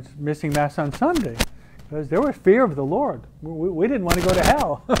Catholic friends missing Mass on Sunday, because there was fear of the Lord. We didn't want to go to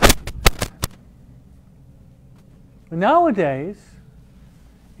hell. Nowadays,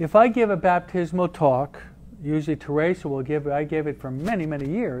 if I give a baptismal talk, usually Teresa will give it. I gave it for many, many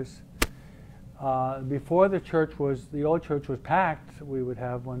years. Before the old church was packed, we would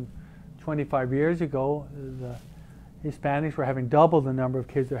have one 25 years ago. The Hispanics were having double the number of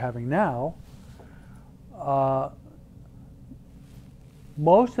kids they're having now.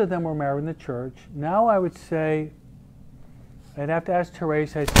 Most of them were married in the church. Now I would say, I'd have to ask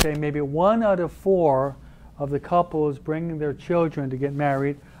Teresa, I'd say maybe 1 out of 4 of the couples bringing their children to get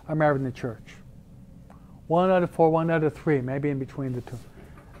married are married in the church. 1 out of 4, 1 out of 3, maybe in between the two.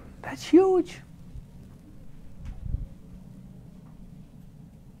 That's huge.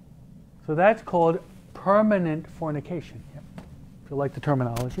 So that's called permanent fornication. Yep. If you like the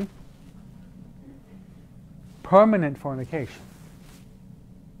terminology. Permanent fornication.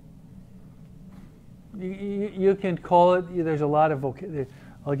 You can call it, there's a lot of,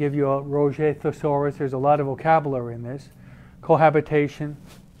 I'll give you a Roget thesaurus, there's a lot of vocabulary in this. Cohabitation.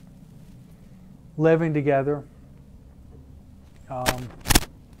 Living together.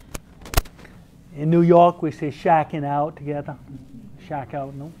 In New York, we say shacking out together. Shack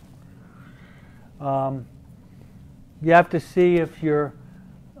out, no? You have to see if you're...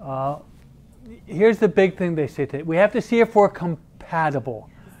 here's the big thing they say today. We have to see if we're compatible.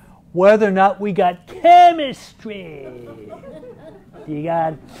 Whether or not we got chemistry. You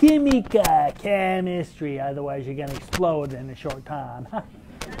got chemistry. Otherwise, you're going to explode in a short time.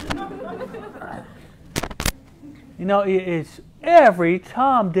 You know, it's every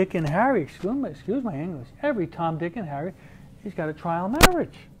Tom, Dick, and Harry, excuse my English, every Tom, Dick, and Harry, he's got a trial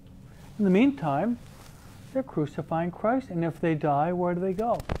marriage. In the meantime, they're crucifying Christ, and if they die, where do they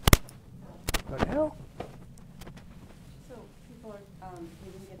go? Go to hell. So people are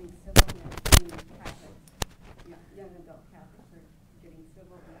even getting civil marriage, being Catholics, young adult Catholics are getting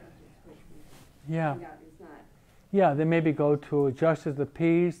civil marriages, which we Yeah. find out is not. Yeah, they maybe go to a justice of the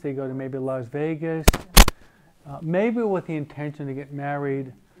peace, they go to maybe Las Vegas, maybe with the intention to get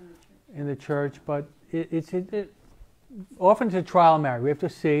married in the church, but often it's a trial marriage. We have to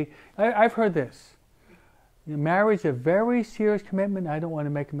see. I've heard this. Marriage is a very serious commitment. I don't want to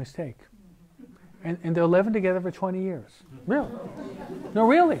make a mistake. And they're living together for 20 years. Really? No,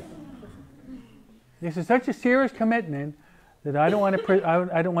 really. This is such a serious commitment that I don't want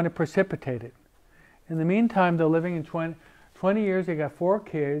to precipitate it. In the meantime, they're living in 20 years. They got 4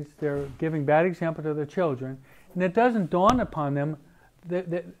 kids. They're giving bad example to their children, and it doesn't dawn upon them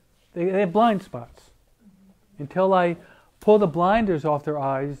that they have blind spots. Until I pull the blinders off their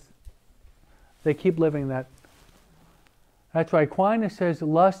eyes, they keep living that. That's why Aquinas says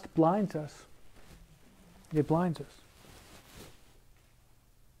lust blinds us. It blinds us.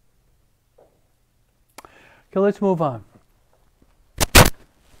 Okay, let's move on.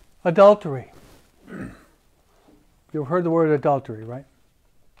 Adultery. You've heard the word adultery, right?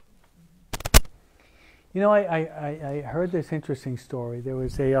 You know, I heard this interesting story. There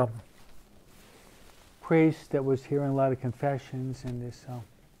was a priest that was hearing a lot of confessions, and this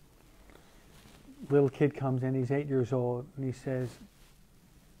little kid comes in. He's 8 years old, and he says,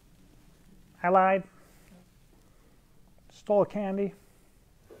 "I lied, stole candy,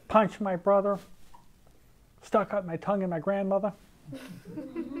 punched my brother, stuck out my tongue at my grandmother."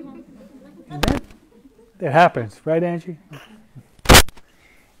 And then it happens, right, Angie?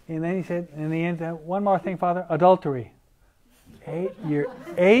 And then he said, in the end, "One more thing, Father, adultery."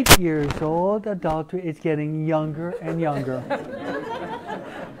 8 years old, adultery is getting younger and younger.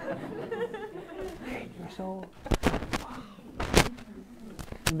 8 years old. Wow.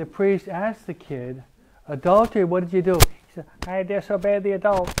 And the priest asked the kid, "Adultery, what did you do?" He said, "I disobeyed the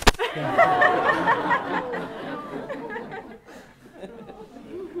adults."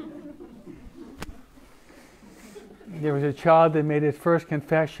 There was a child that made his first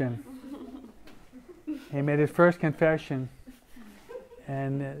confession. He made his first confession,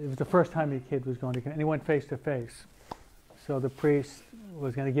 and it was the first time the kid was going to, and he went face to face. So the priest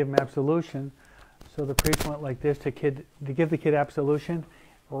was going to give him absolution. So the priest went like this to give the kid absolution.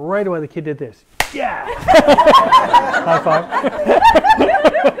 Right away, the kid did this. Yeah! High five.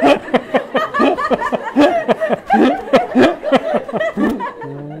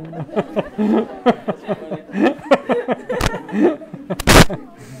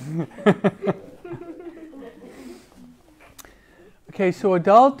 Okay, so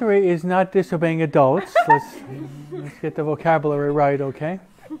adultery is not disobeying adults. Let's get the vocabulary right, okay?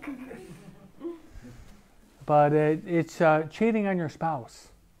 But it's cheating on your spouse,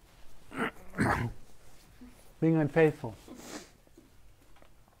 being unfaithful.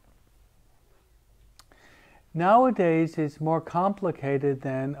 Nowadays, it's more complicated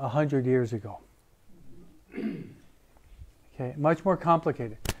than 100 years ago. Okay, much more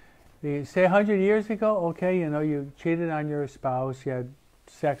complicated. Say 100 years ago, okay, you know, you cheated on your spouse, you had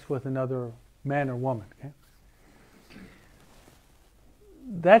sex with another man or woman, okay?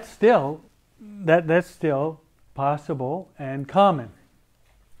 That's still possible and common.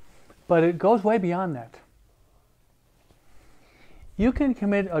 But it goes way beyond that. You can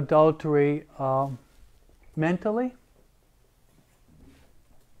commit adultery mentally.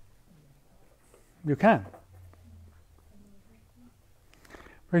 You can.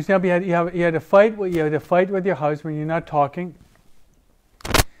 For example, you had a fight with your husband. You're not talking,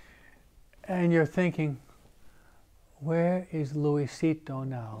 and you're thinking, "Where is Luisito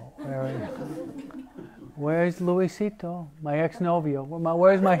now? Where is Luisito, my ex-novio?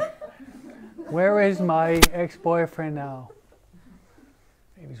 Where is my ex-boyfriend now?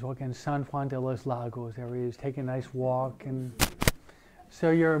 He was walking in San Juan de los Lagos. There he is, taking a nice walk, and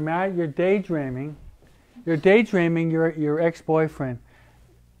so you're daydreaming. You're daydreaming your ex-boyfriend.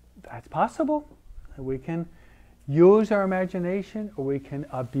 That's possible. We can use our imagination, or we can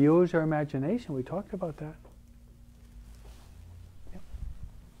abuse our imagination. We talked about that. Yep.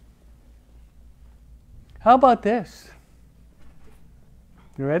 How about this?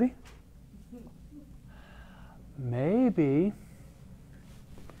 You ready? Maybe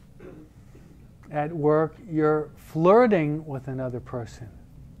at work you're flirting with another person.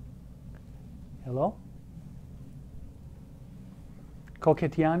 Hello?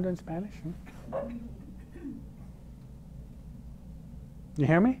 Coqueteando in Spanish? You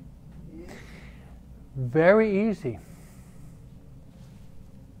hear me? Very easy.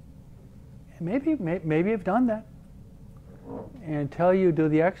 Maybe you've done that. And until you do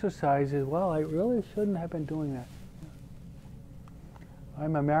the exercises, well, I really shouldn't have been doing that.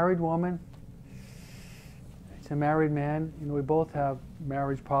 I'm a married woman. It's a married man. You know, we both have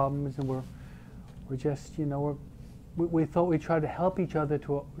marriage problems, and we're just, you know, we thought we'd try to help each other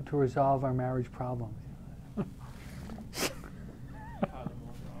to resolve our marriage problems.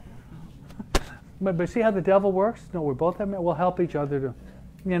 But see how the devil works? No, we both have. We'll help each other to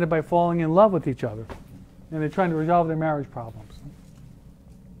end up by falling in love with each other, and they're trying to resolve their marriage problems.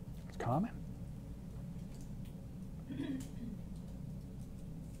 It's common.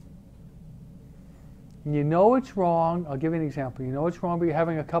 You know it's wrong. I'll give you an example. You know it's wrong, but you're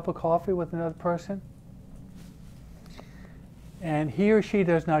having a cup of coffee with another person, and he or she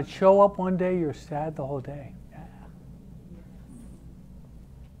does not show up one day. You're sad the whole day.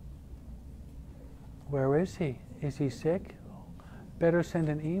 Where is he? Is he sick? Better send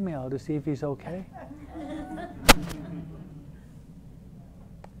an email to see if he's okay.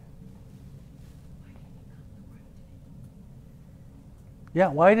 Yeah,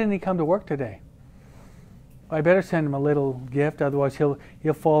 why didn't he come to work today? I better send him a little gift, otherwise he'll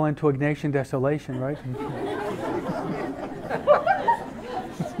fall into Ignatian desolation, right?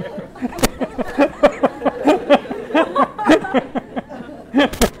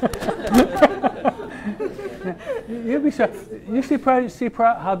 You'll be shocked. You see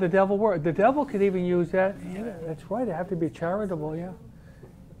how the devil works. The devil could even use that. Yeah, that's right. I have to be charitable. Yeah.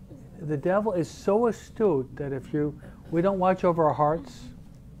 The devil is so astute that if we don't watch over our hearts.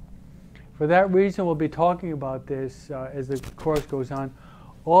 For that reason, we'll be talking about this as the course goes on.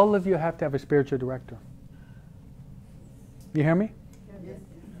 All of you have to have a spiritual director. You hear me? Yes.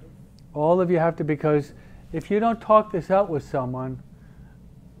 All of you have to, because if you don't talk this out with someone,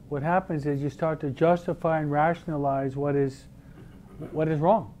 what happens is you start to justify and rationalize what is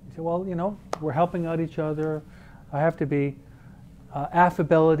wrong. You say, well, you know, we're helping out each other. I have to be.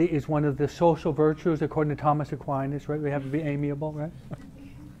 Affability is one of the social virtues according to Thomas Aquinas, right? We have to be amiable, right?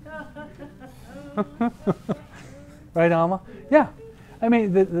 Right, Alma? Yeah. I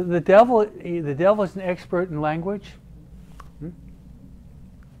mean, the devil is an expert in language,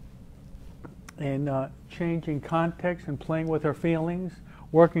 in changing context and playing with our feelings,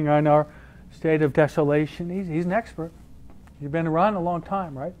 working on our state of desolation. He's an expert. He's been around a long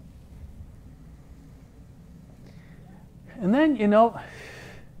time, right? And then, you know,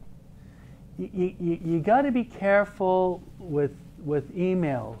 you got to be careful with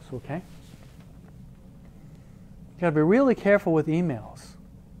emails, okay? You got to be really careful with emails.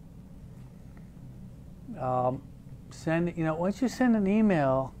 Once you send an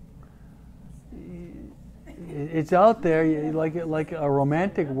email, it's out there, like a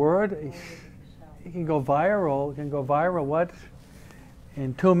romantic word. It can go viral. It can go viral, what?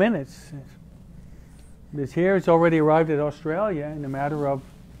 In 2 minutes. It's here. It's already arrived at Australia in a matter of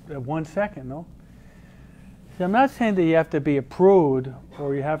 1 second, no? So I'm not saying that you have to be a prude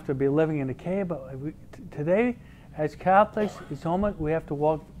or you have to be living in a cave, but today, as Catholics, it's almost we have to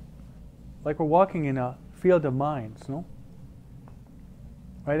walk like we're walking in a field of mines, no?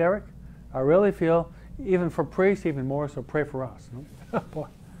 Right, Eric? I really feel, even for priests, even more so, pray for us, no? Boy,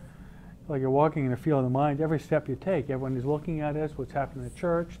 like you're walking in a field of mines. Every step you take, everyone is looking at us, what's happening in the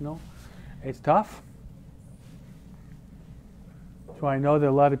church, no? It's tough. So I know that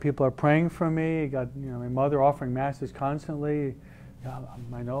a lot of people are praying for me. I got, my mother offering masses constantly. Yeah,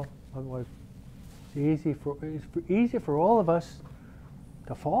 I know. Otherwise, it's easy for all of us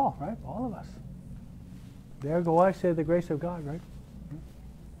to fall, right? All of us. There go I, say the grace of God, right?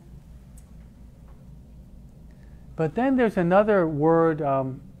 But then there's another word. I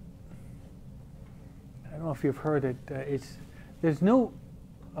don't know if you've heard it. There's new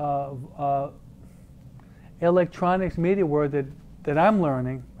electronics media word that I'm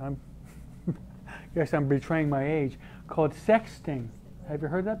learning. I guess I'm betraying my age. Called sexting. Have you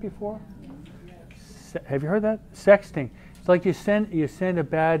heard that before? Have you heard that? Sexting. It's like you send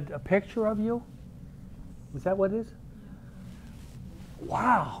a picture of you. Is that what it is?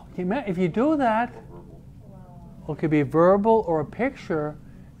 Wow. If you do that, it could be verbal or a picture.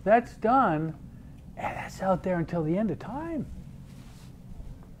 That's done, and that's out there until the end of time.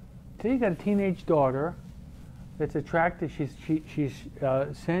 So you got a teenage daughter that's attracted. She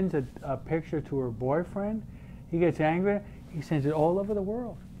sends a picture to her boyfriend. He gets angry. He sends it all over the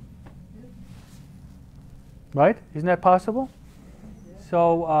world. Right? Isn't that possible?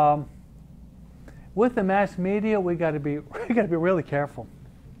 So with the mass media, we got to be really careful.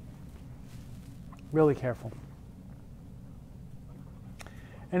 Really careful.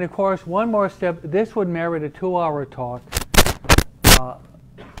 And of course, one more step. This would merit a 2-hour talk,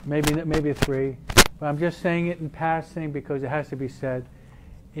 maybe 3. But I'm just saying it in passing because it has to be said.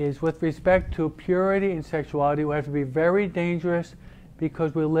 Is with respect to purity and sexuality, we have to be very dangerous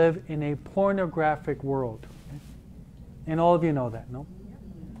because we live in a pornographic world. Okay? And all of you know that, no?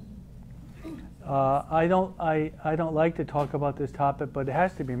 I don't like to talk about this topic, but it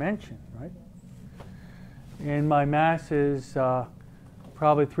has to be mentioned, right? In my masses,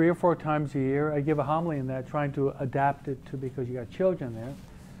 probably 3 or 4 times a year, I give a homily in that, trying to adapt it to, because you got children there.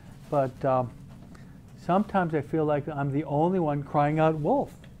 But sometimes I feel like I'm the only one crying out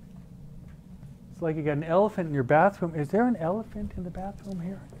wolf. It's like you got an elephant in your bathroom. Is there an elephant in the bathroom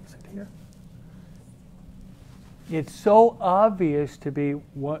here? Is it here? It's so obvious to be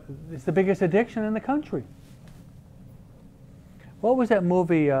it's the biggest addiction in the country. What was that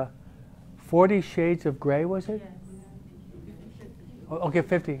movie? 40 Shades of Grey, was it? Yes. Oh, okay,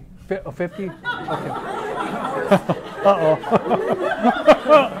 50. 50? Okay. Uh-oh.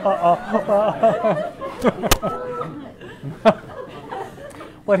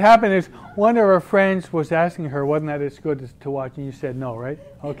 What happened is one of her friends was asking her, wasn't that as good as to watch? And you said no, right?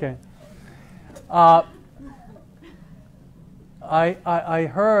 Okay. I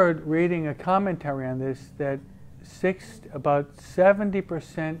heard, reading a commentary on this, that about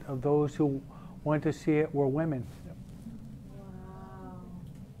 70% of those who went to see it were women. Wow.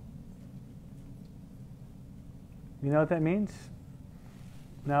 You know what that means?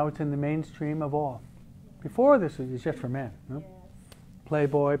 Now it's in the mainstream of all. Before this was just for men. No? Yes.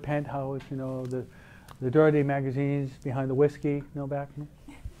 Playboy, Penthouse, the dirty magazines behind the whiskey, back. No?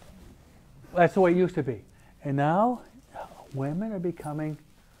 That's the way it used to be. And now women are becoming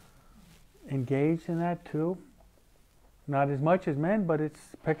engaged in that too. Not as much as men, but it's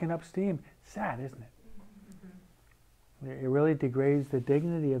picking up steam. Sad, isn't it? It really degrades the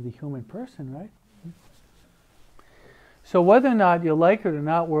dignity of the human person, right? So whether or not you like it or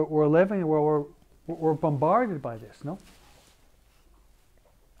not, we're living where we're bombarded by this, no?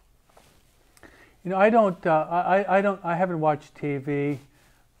 I haven't watched TV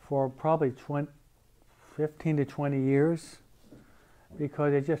for probably 15 to 20 years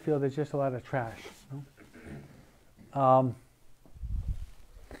because I just feel there's just a lot of trash. No?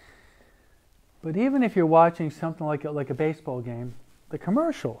 But even if you're watching something like a baseball game, the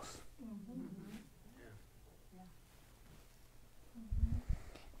commercials.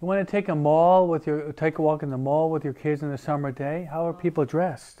 You want to take a walk in the mall with your kids in the summer day? How are people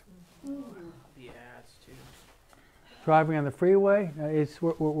dressed? The ads too. Driving on the freeway.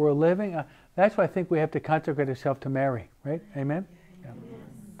 We're living. That's why I think we have to consecrate ourselves to Mary, right? Amen. Yeah.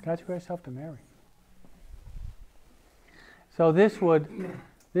 Consecrate ourselves to Mary. So this would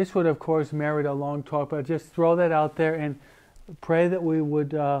of course merit a long talk, but just throw that out there and pray that we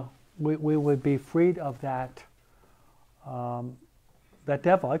would be freed of that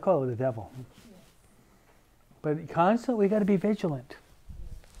devil. I call it the devil. But constantly we got to be vigilant.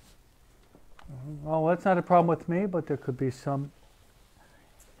 Oh, that's not a problem with me, but there could be some.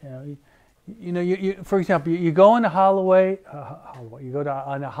 For example, you go on a holiday,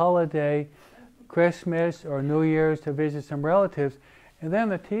 on a holiday, Christmas or New Year's to visit some relatives, and then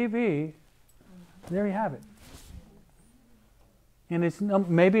the TV, there you have it. And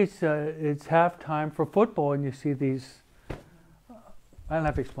maybe it's halftime for football, and you see these. I don't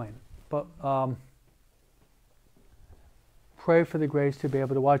have to explain it, but pray for the grace to be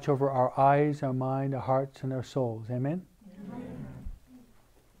able to watch over our eyes, our mind, our hearts, and our souls. Amen? Amen.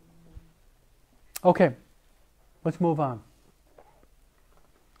 Okay, let's move on.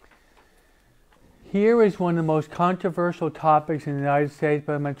 Here is one of the most controversial topics in the United States,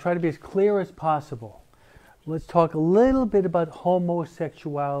 but I'm going to try to be as clear as possible. Let's talk a little bit about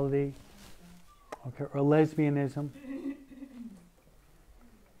homosexuality, or lesbianism,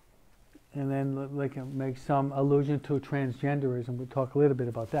 and then make some allusion to transgenderism. We'll talk a little bit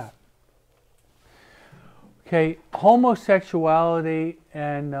about that. Okay, homosexuality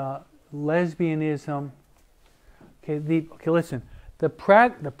and lesbianism. Okay, listen. The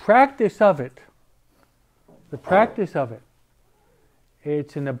practice of it.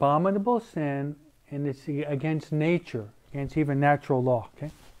 It's an abominable sin, and it's against nature, against even natural law.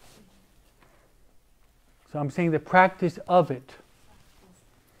 Okay. So I'm saying the practice of it.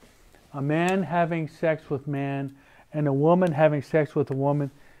 A man having sex with man, and a woman having sex with a woman.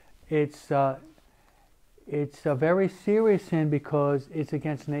 It's a very serious sin because it's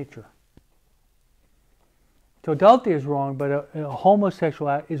against nature. So adultery is wrong, but a homosexual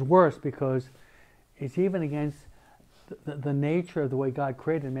act is worse because it's even against the nature of the way God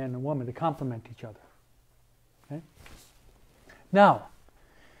created man and woman to complement each other. Okay? Now,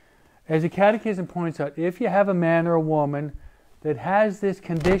 As the Catechism points out, if you have a man or a woman that has this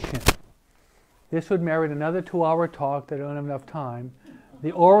condition, this would merit another 2-hour talk that I don't have enough time.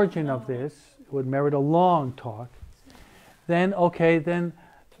 The origin of this would merit a long talk. Then, okay, then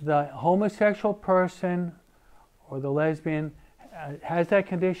the homosexual person or the lesbian has that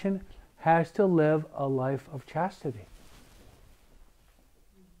condition, has to live a life of chastity.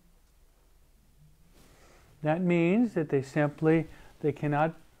 That means that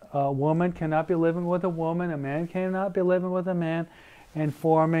a woman cannot be living with a woman, a man cannot be living with a man, and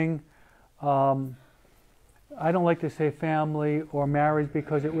forming, I don't like to say family or marriage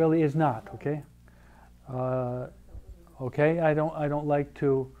because it really is not, okay? Okay, I don't like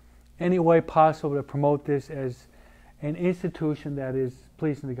to, any way possible, to promote this as an institution that is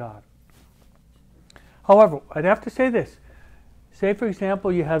pleasing to God. However, I'd have to say this. Say, for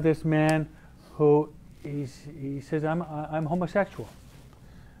example, you have this man who he says, I'm homosexual,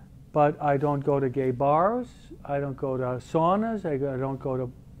 but I don't go to gay bars, I don't go to saunas, I don't go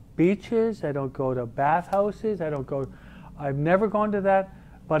to beaches, I don't go to bathhouses, I've never gone to that,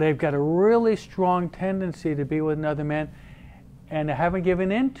 but I've got a really strong tendency to be with another man, and I haven't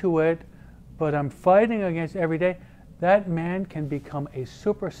given in to it, but I'm fighting against it every day. That man can become a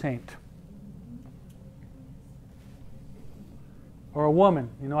super saint. Or a woman,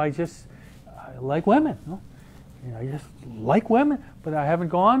 I like women. I just like women, but I haven't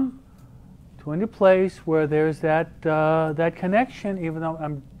gone to any place where there's that connection, even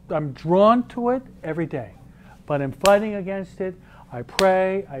though I'm drawn to it every day. But I'm fighting against it. I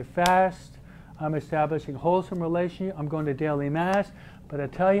pray, I fast, I'm establishing wholesome relationship, I'm going to daily mass, but I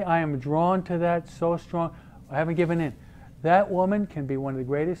tell you, I am drawn to that so strong, I haven't given in. That woman can be one of the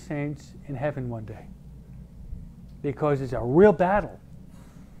greatest saints in heaven one day. Because it's a real battle.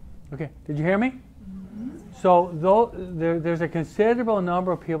 Okay, did you hear me? Mm-hmm. So there's a considerable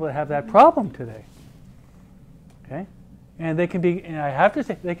number of people that have that problem today. Okay? And they can be, and I have to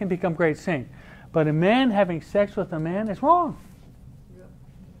say, they can become great saints. But a man having sex with a man is wrong. Yep.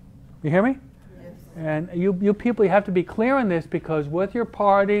 You hear me? Yes. And you people, you have to be clear on this, because with your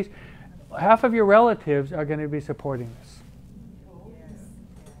parties, half of your relatives are going to be supporting this.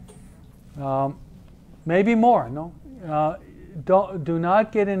 Maybe more, no? Do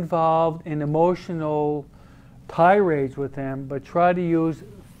not get involved in emotional tirades with them, but try to use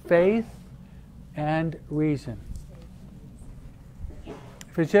faith and reason.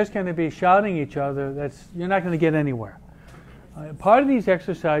 If it's just going to be shouting at each other, you're not going to get anywhere. Part of these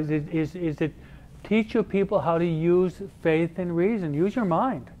exercises is to teach your people how to use faith and reason. Use your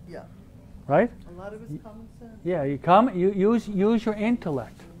mind. Yeah. Right? A lot of it's common sense. Yeah, use your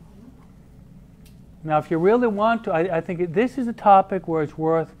intellect. Now, if you really want to, I think this is a topic where it's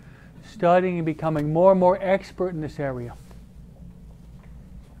worth studying and becoming more and more expert in this area.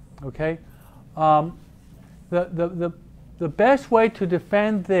 Okay? The best way to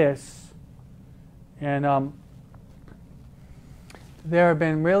defend this, and there have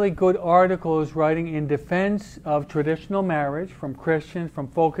been really good articles writing in defense of traditional marriage from Christians, from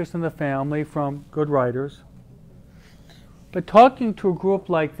Focus on the Family, from good writers. But talking to a group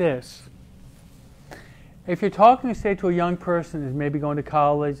like this, if you're talking, say, to a young person who's maybe going to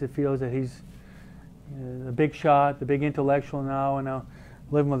college, that feels that he's the big shot, the big intellectual now, and now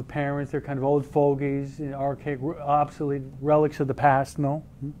living with parents, they're kind of old fogies, archaic, obsolete relics of the past, no?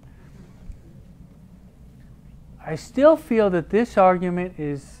 I still feel that this argument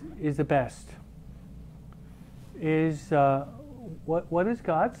is the best. What does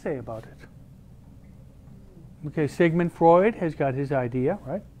God say about it? Okay, Sigmund Freud has got his idea,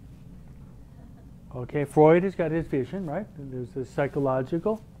 right? Okay, Freud has got his vision, right? There's the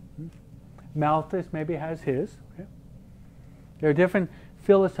psychological. Malthus maybe has his. Okay? There are different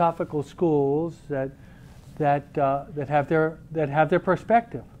philosophical schools that have their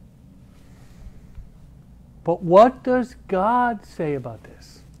perspective. But what does God say about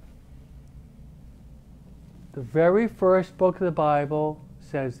this? The very first book of the Bible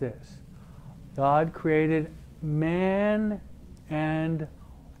says this: God created man and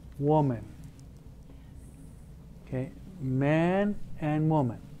woman. Okay, man and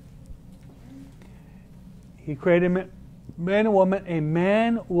woman. He created man and woman. A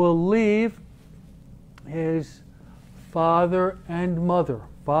man will leave his father and mother.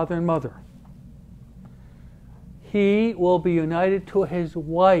 He will be united to his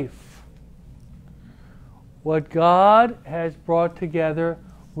wife. What God has brought together,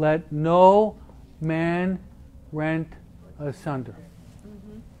 let no man rent asunder.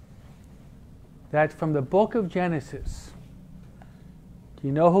 That's from the book of Genesis. Do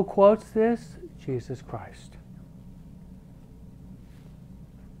you know who quotes this? Jesus Christ.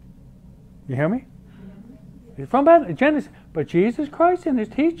 You hear me? It's from Genesis. But Jesus Christ in his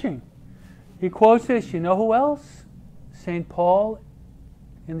teaching, he quotes this. You know who else? St. Paul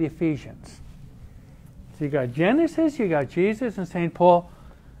in the Ephesians. So you got Genesis, you got Jesus, and St. Paul.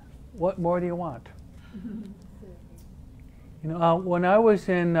 What more do you want? You know, when I was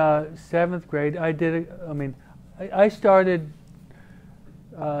in 7th grade, I started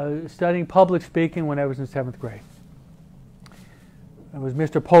studying public speaking when I was in 7th grade. It was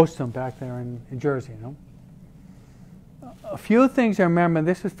Mr. Postum back there in Jersey, you know. A few things I remember, and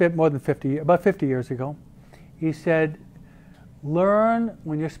this was about 50 years ago. He said, learn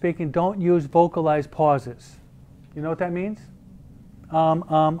when you're speaking, don't use vocalized pauses. You know what that means?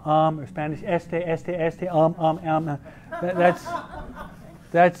 Or Spanish, este,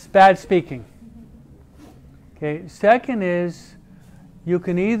 That's bad speaking. Okay. Second is, you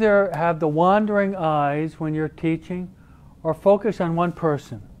can either have the wandering eyes when you're teaching, or focus on one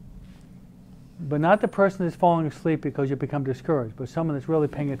person. But not the person that's falling asleep because you become discouraged, but someone that's really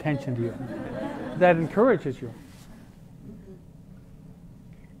paying attention to you. That encourages you.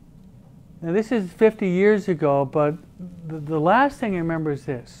 Now this is 50 years ago, but the last thing I remember is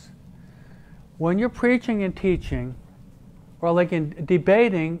this. When you're preaching and teaching, or like in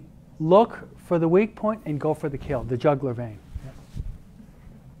debating, look for the weak point and go for the kill, the jugular vein.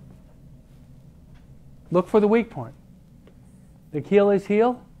 Look for the weak point. The Achilles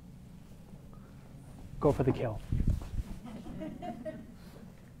heel, go for the kill.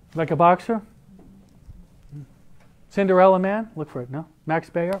 Like a boxer? Cinderella Man, look for it, no? Max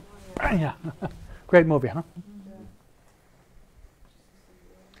Baer? Yeah, great movie, huh?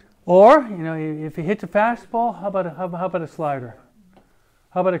 Or, you know, if he hits a fastball, how about a slider?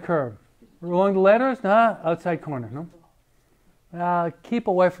 How about a curve? Along the letters? Nah, outside corner, no? Keep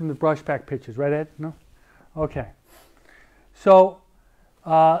away from the brushback pitches, right, Ed? No? Okay. So,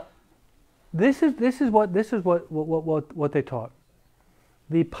 this is what they taught.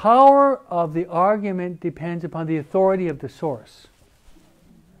 The power of the argument depends upon the authority of the source.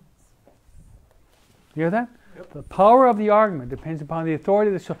 You hear that? Yep. The power of the argument depends upon the authority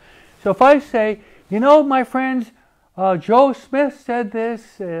of the source. So if I say, you know, my friends, Joe Smith said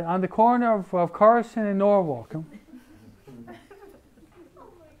this on the corner of Carson and Norwalk.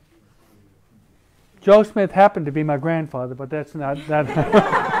 Joe Smith happened to be my grandfather, but that's not that.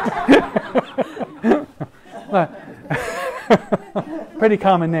 Pretty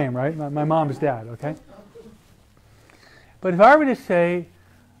common name, right? My mom's dad, okay? But if I were to say,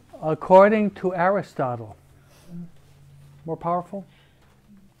 according to Aristotle, more powerful?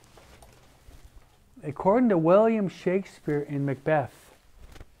 According to William Shakespeare in Macbeth.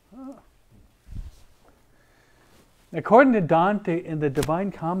 According to Dante in the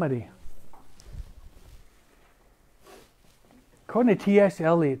Divine Comedy. According to T.S.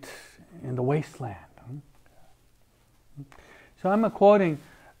 Eliot in The Wasteland. So I'm quoting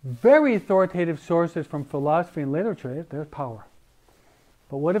very authoritative sources from philosophy and literature. There's power.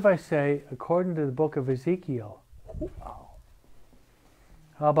 But what if I say, according to the book of Ezekiel? Wow.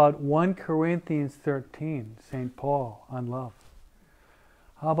 How about 1 Corinthians 13, St. Paul on love?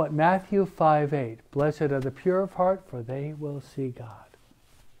 How about Matthew 5:8? Blessed are the pure of heart, for they will see God.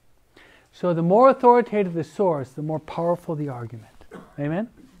 So the more authoritative the source, the more powerful the argument. Amen?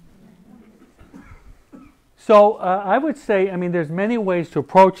 So I would say, there's many ways to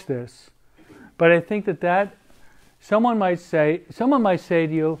approach this, but I think that someone might say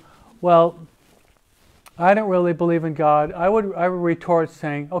to you, well, I don't really believe in God. I would retort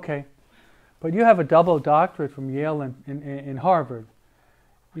saying, okay, but you have a double doctorate from Yale and Harvard.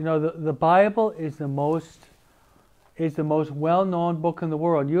 You know, the Bible is the most well-known book in the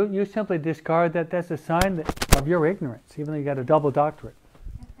world. You simply discard that. That's a sign of your ignorance, even though you got a double doctorate.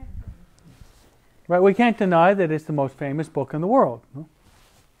 Right? We can't deny that it's the most famous book in the world. No?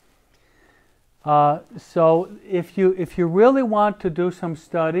 So if you really want to do some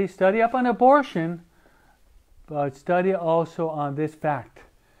study up on abortion, but study also on this fact.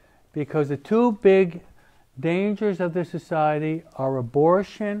 Because the two big dangers of this society are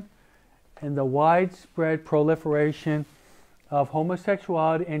abortion and the widespread proliferation of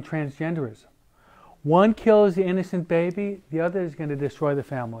homosexuality and transgenderism. One kills the innocent baby, the other is going to destroy the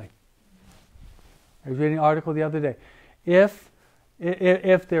family. I was reading an article the other day. If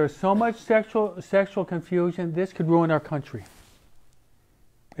there's so much sexual confusion, this could ruin our country.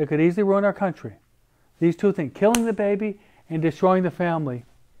 It could easily ruin our country. These two things, killing the baby and destroying the family.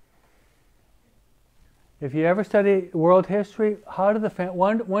 If you ever study world history,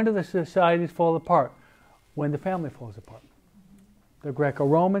 when do the societies fall apart? When the family falls apart. The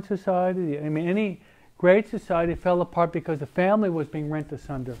Greco-Roman society, any great society fell apart because the family was being rent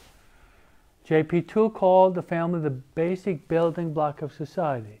asunder. JP2 called the family the basic building block of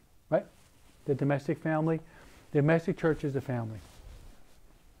society, right? The domestic family. The domestic church is the family.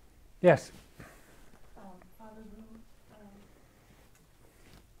 Yes? Father Lou,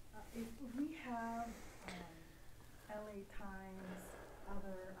 if we have LA Times,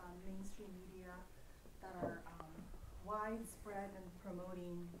 other mainstream media that are widespread in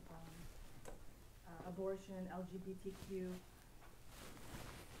promoting abortion, LGBTQ,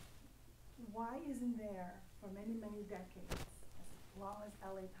 why isn't there, for many, many decades, as long as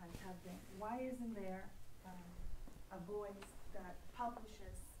LA Times have been, why isn't there a voice that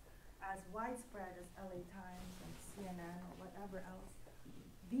publishes as widespread as LA Times and CNN or whatever else,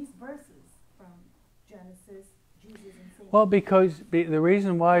 these verses from Genesis, Jesus and Satan? Well, because the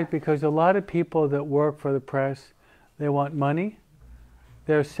reason why is because a lot of people that work for the press, they want money,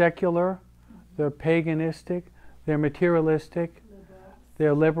 they're secular, they're paganistic, they're materialistic,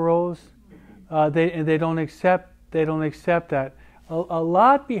 they're liberals. They don't accept that. A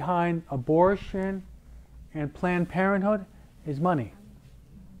lot behind abortion and Planned Parenthood is money.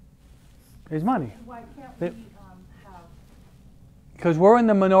 Is money. Why can't we have? Because we're in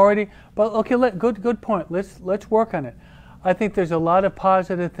the minority. But okay, good point. Let's work on it. I think there's a lot of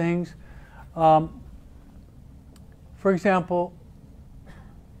positive things. For example,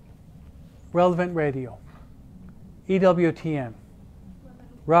 relevant radio, EWTN,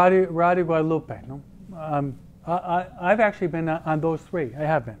 Radio Guadalupe. No? I've actually been on those three. I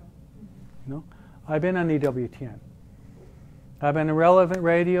have been. I've been on EWTN. I've been on Relevant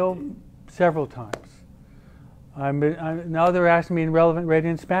Radio several times. Now they're asking me in Relevant Radio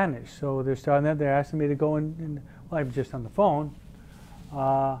in Spanish, so they're starting that. They're asking me to go in well, I'm just on the phone.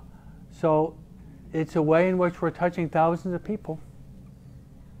 So it's a way in which we're touching thousands of people.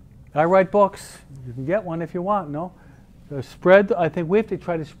 I write books. You can get one if you want, no? So I think we have to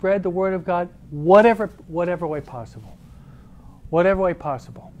try to spread the Word of God whatever way possible. Whatever way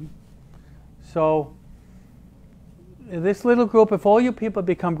possible. So this little group, if all you people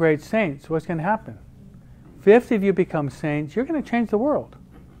become great saints, what's going to happen? 50 of you become saints, you're going to change the world.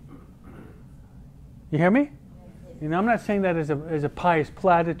 You hear me? I'm not saying that as a pious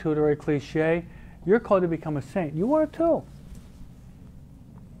platitude or a cliche. You're called to become a saint. You are too.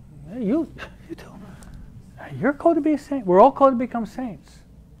 You too. You're called to be a saint. We're all called to become saints.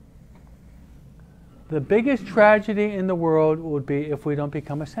 The biggest tragedy in the world would be if we don't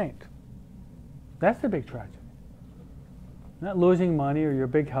become a saint. That's the big tragedy. Not losing money or your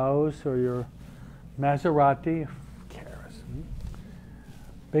big house or your Maserati. Who cares?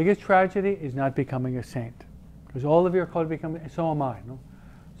 Biggest tragedy is not becoming a saint. Because all of you are called to become, so am I. No?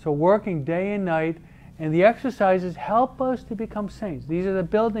 So working day and night, and the exercises help us to become saints. These are the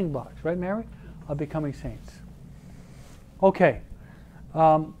building blocks, right, Mary? Of becoming saints. Okay.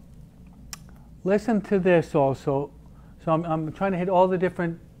 Listen to this also. So I'm trying to hit all the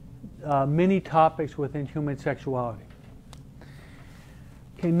different mini topics within human sexuality.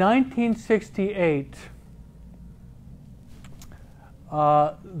 Okay, 1968,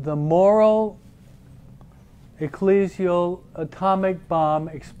 the moral ecclesial atomic bomb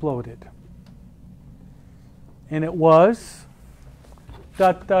exploded. And it was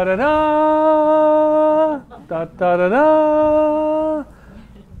da da da da da da da da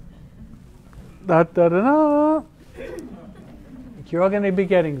da da da da. You're all going to be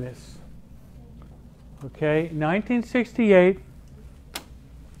getting this. Okay, 1968,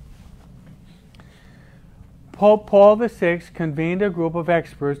 Pope Paul VI convened a group of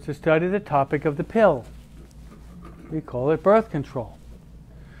experts to study the topic of the pill. We call it birth control.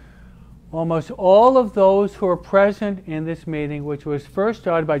 Almost all of those who were present in this meeting, which was first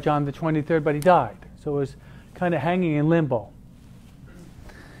started by John the 23rd, but he died, so it was kind of hanging in limbo.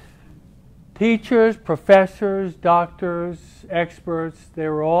 Teachers, professors, doctors, experts, they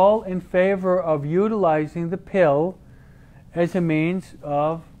were all in favor of utilizing the pill as a means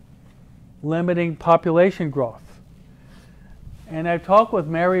of limiting population growth. And I've talked with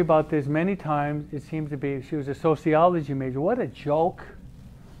Mary about this many times. It seems to be, she was a sociology major. What a joke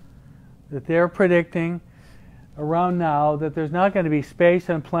that they're predicting around now that there's not going to be space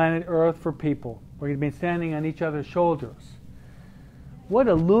on planet Earth for people. We're going to be standing on each other's shoulders. What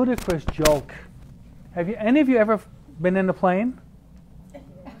a ludicrous joke. Have you, any of you ever been in a plane?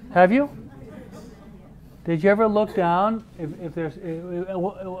 Have you? Did you ever look down? If there's,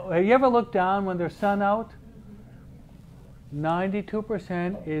 have you ever looked down when there's sun out?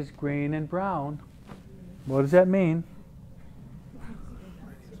 92% is green and brown. What does that mean?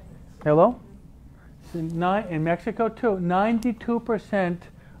 Hello? In Mexico too, 92%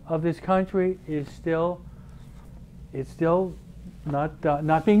 of this country is still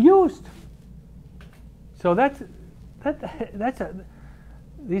not being used. So that's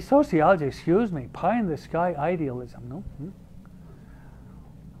these sociologists, excuse me, pie in the sky idealism, no?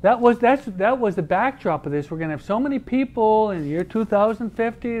 That was the backdrop of this. We're going to have so many people in the year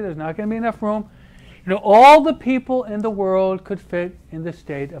 2050. There's not going to be enough room. All the people in the world could fit in the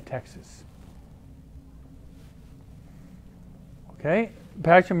state of Texas. Okay,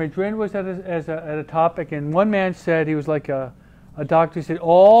 Pastor Madrid was at a topic, and one man said, he was like a doctor. He said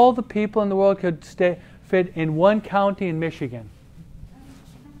all the people in the world could fit in one county in Michigan. I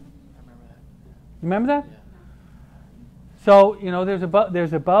remember that. Remember that? Yeah. So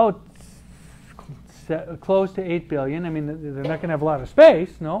there's about close to 8 billion. I mean, they're not going to have a lot of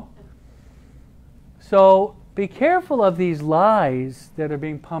space, no. So be careful of these lies that are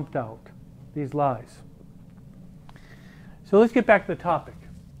being pumped out. These lies. So let's get back to the topic.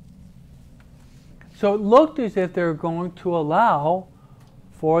 So it looked as if they're going to allow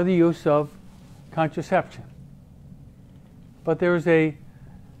for the use of contraception. But this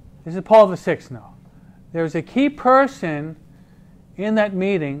is Paul VI now. There's a key person in that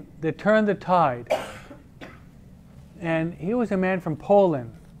meeting that turned the tide. And he was a man from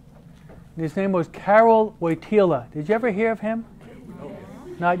Poland. His name was Karol Wojtyla. Did you ever hear of him?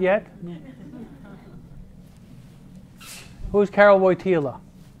 Not yet? Who's Karol Wojtyla?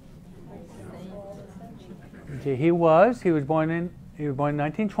 Okay, he was born in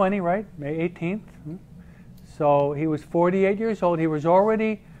 1920, right? May 18th. So he was 48 years old. He was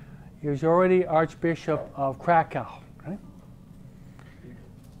already Archbishop of Krakow, right?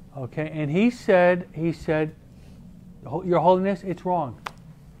 Okay, and he said, Your Holiness, it's wrong.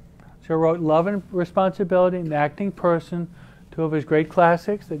 So he wrote Love and Responsibility, An Acting Person, two of his great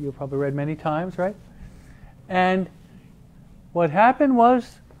classics that you've probably read many times, right? And what happened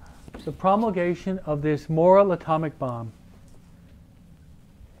was the promulgation of this moral atomic bomb.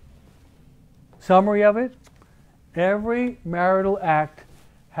 Summary of it: every marital act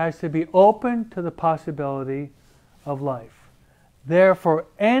has to be open to the possibility of life. Therefore,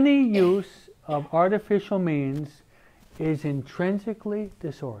 any use of artificial means is intrinsically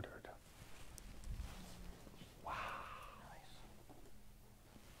disordered. Wow. Nice.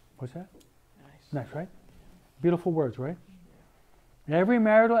 What's that? Nice. Nice, right? Beautiful words, right? Every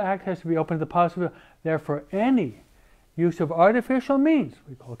marital act has to be open to the possibility. Therefore, any use of artificial means,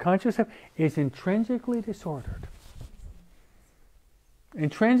 we call contraception, is intrinsically disordered.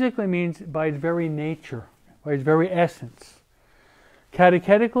 Intrinsically means by its very nature, by its very essence.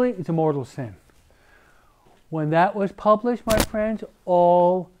 Catechetically, it's a mortal sin. When that was published, my friends,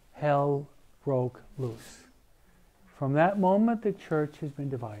 all hell broke loose. From that moment, the church has been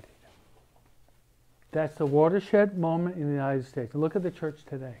divided. That's the watershed moment in the United States. Look at the church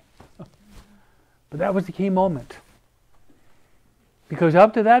today. But that was the key moment. Because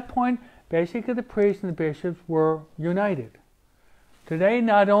up to that point, basically the priests and the bishops were united. Today,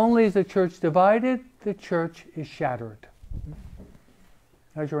 not only is the church divided, the church is shattered.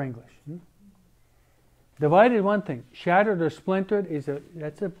 How's your English? Divided is one thing. Shattered or splintered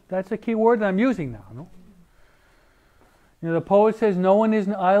that's a key word that I'm using now. No? The poet says, no one is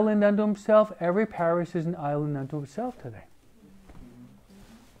an island unto himself. Every parish is an island unto itself today.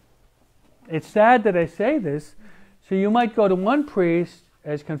 It's sad that I say this. So you might go to one priest,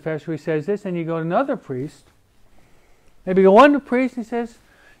 as confessory says this, and you go to another priest. Maybe you go to one priest and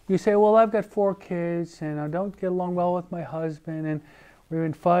you say, well, I've got 4 kids, and I don't get along well with my husband, and we've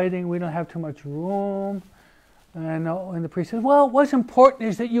been fighting, we don't have too much room. And the priest says, well, what's important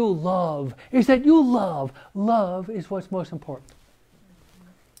is that you love. Love is what's most important.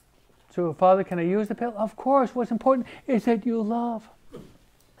 So, Father, can I use the pill? Of course. What's important is that you love.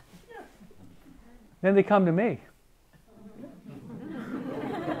 Then they come to me.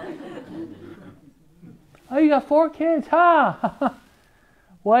 Oh, you got 4 kids, huh?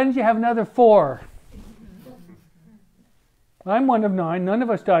 Why didn't you have another 4? I'm one of 9. None of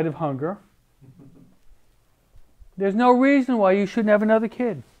us died of hunger. There's no reason why you shouldn't have another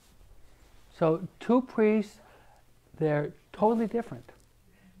kid. So 2 priests, they're totally different.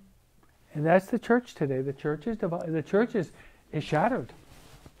 And that's the church today. The church is divided. The church is shattered.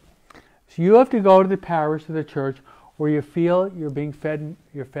 So you have to go to the parish of the church where you feel you're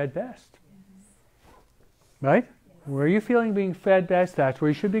fed best. Right? Where you feeling being fed best, that's where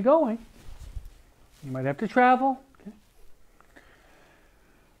you should be going. You might have to travel.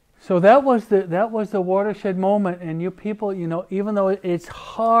 So that was the watershed moment, and you people, even though it's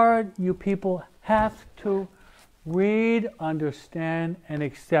hard, you people have to read, understand, and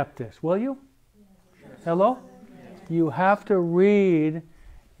accept this. Will you? Yes. Hello? Yes. You have to read.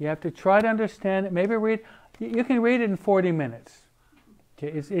 You have to try to understand it. Maybe read. You can read it in 40 minutes. Okay,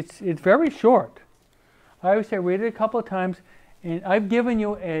 it's very short. I always say read it a couple of times, and I've given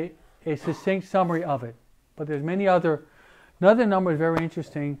you a succinct summary of it. But there's many other. Another number is very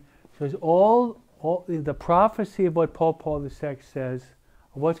interesting. Says all the prophecy of what Pope Paul VI says,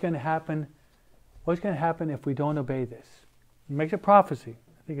 of what's going to happen. What's going to happen if we don't obey this? It makes a prophecy.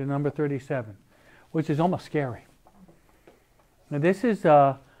 I think it's number 37, which is almost scary. Now this is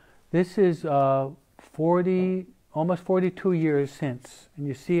 40, almost 42 years since, and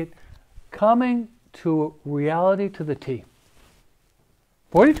you see it coming to reality to the T.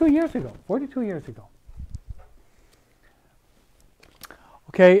 42 years ago. 42 years ago.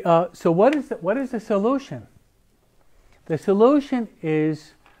 Okay, so what is the solution? The solution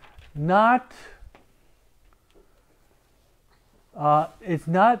is not. It's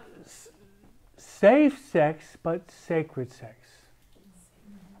not safe sex, but sacred sex.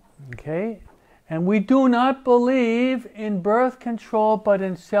 Okay? And we do not believe in birth control, but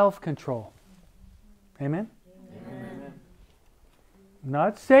in self-control. Amen? Amen.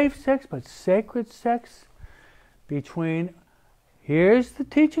 Not safe sex, but sacred sex between, here's the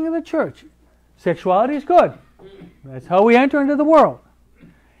teaching of the church. Sexuality is good. That's how we enter into the world.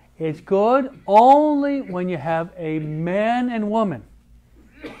 It's good only when you have a man and woman.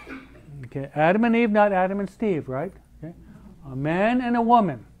 Okay, Adam and Eve, not Adam and Steve, right? Okay. A man and a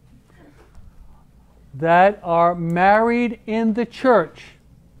woman that are married in the church,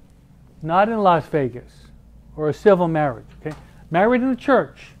 not in Las Vegas, or a civil marriage. Okay, married in the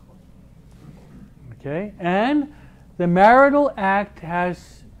church. Okay, and the marital act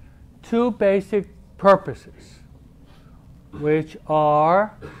has two basic purposes, which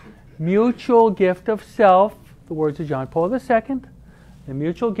are mutual gift of self, the words of John Paul II, the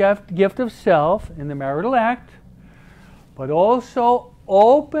mutual gift of self in the marital act, but also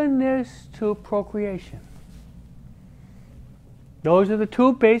openness to procreation. Those are the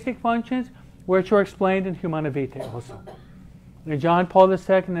two basic functions which are explained in Humana Vitae also. In John Paul II,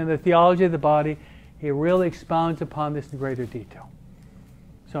 in the Theology of the Body, he really expounds upon this in greater detail.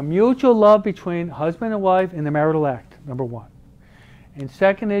 So mutual love between husband and wife in the marital act, number one. And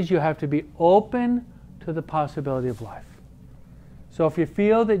second is you have to be open to the possibility of life. So if you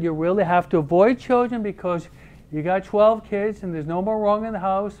feel that you really have to avoid children because you got 12 kids and there's no more wrong in the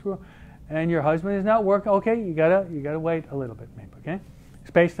house and your husband is not working, okay, you gotta wait a little bit maybe, okay?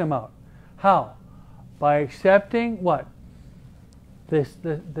 Space them out. How? By accepting what?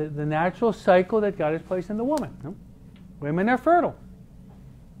 The natural cycle that God has placed in the woman. No? Women are fertile.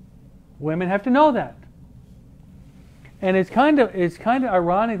 Women have to know that. And it's kind of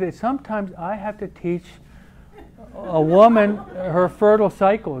ironic that sometimes I have to teach a woman her fertile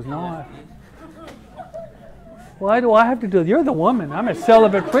cycles. No, why do I have to do it? You're the woman. I'm a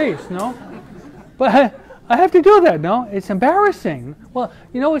celibate priest, no? But I have to do that, no? It's embarrassing. Well,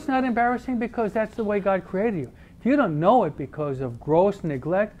 you know it's not embarrassing because that's the way God created you. If you don't know it because of gross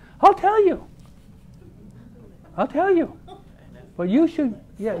neglect, I'll tell you. I'll tell you. But you should,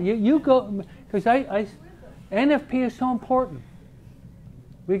 yeah, you go, because NFP is so important.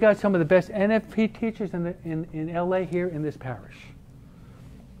 We got some of the best NFP teachers in LA here in this parish.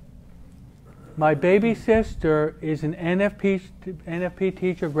 My baby sister is an NFP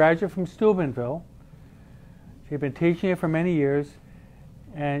teacher, graduate from Steubenville. She's been teaching it for many years.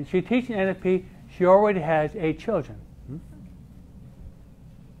 And she's teaching NFP. She already has 8 children.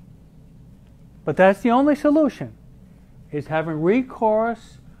 But that's the only solution, is having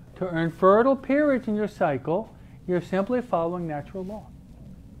recourse to earn fertile periods in your cycle. You're simply following natural law.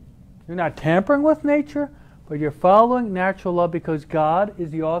 You're not tampering with nature, but you're following natural law because God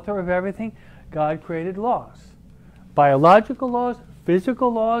is the author of everything. God created laws. Biological laws,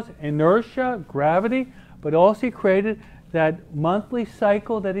 physical laws, inertia, gravity, but also He created that monthly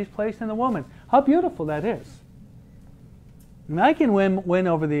cycle that He's placed in the woman. How beautiful that is. And I can win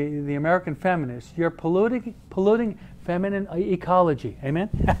over the American feminists. You're polluting feminine ecology. Amen?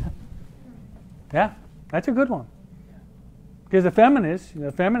 Yeah, that's a good one. Because the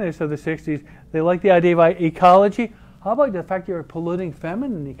feminists of the 60s, they like the idea of ecology. How about the fact you're polluting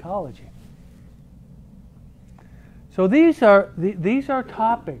feminine ecology? So these are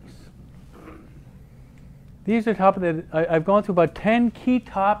topics. These are topics that I've gone through about 10 key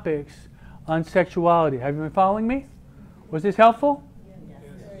topics on sexuality. Have you been following me? Was this helpful?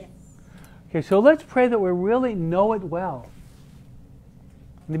 Yes. Okay, so let's pray that we really know it well.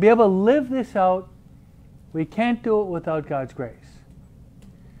 And to be able to live this out, we can't do it without God's grace.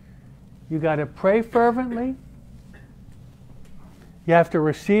 You got to pray fervently. You have to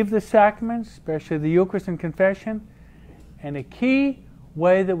receive the sacraments, especially the Eucharist and confession. And a key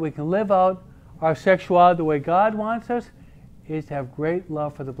way that we can live out our sexuality the way God wants us is to have great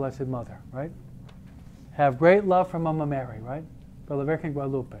love for the Blessed Mother, right? have great love for Mama Mary, right? For la Virgen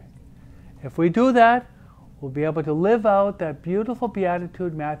Guadalupe. If we do that, we'll be able to live out that beautiful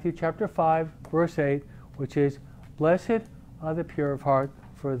beatitude, Matthew chapter 5, verse 8, which is, "Blessed are the pure of heart,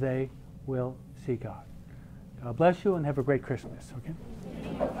 for they will see God." God bless you and have a great Christmas. Okay?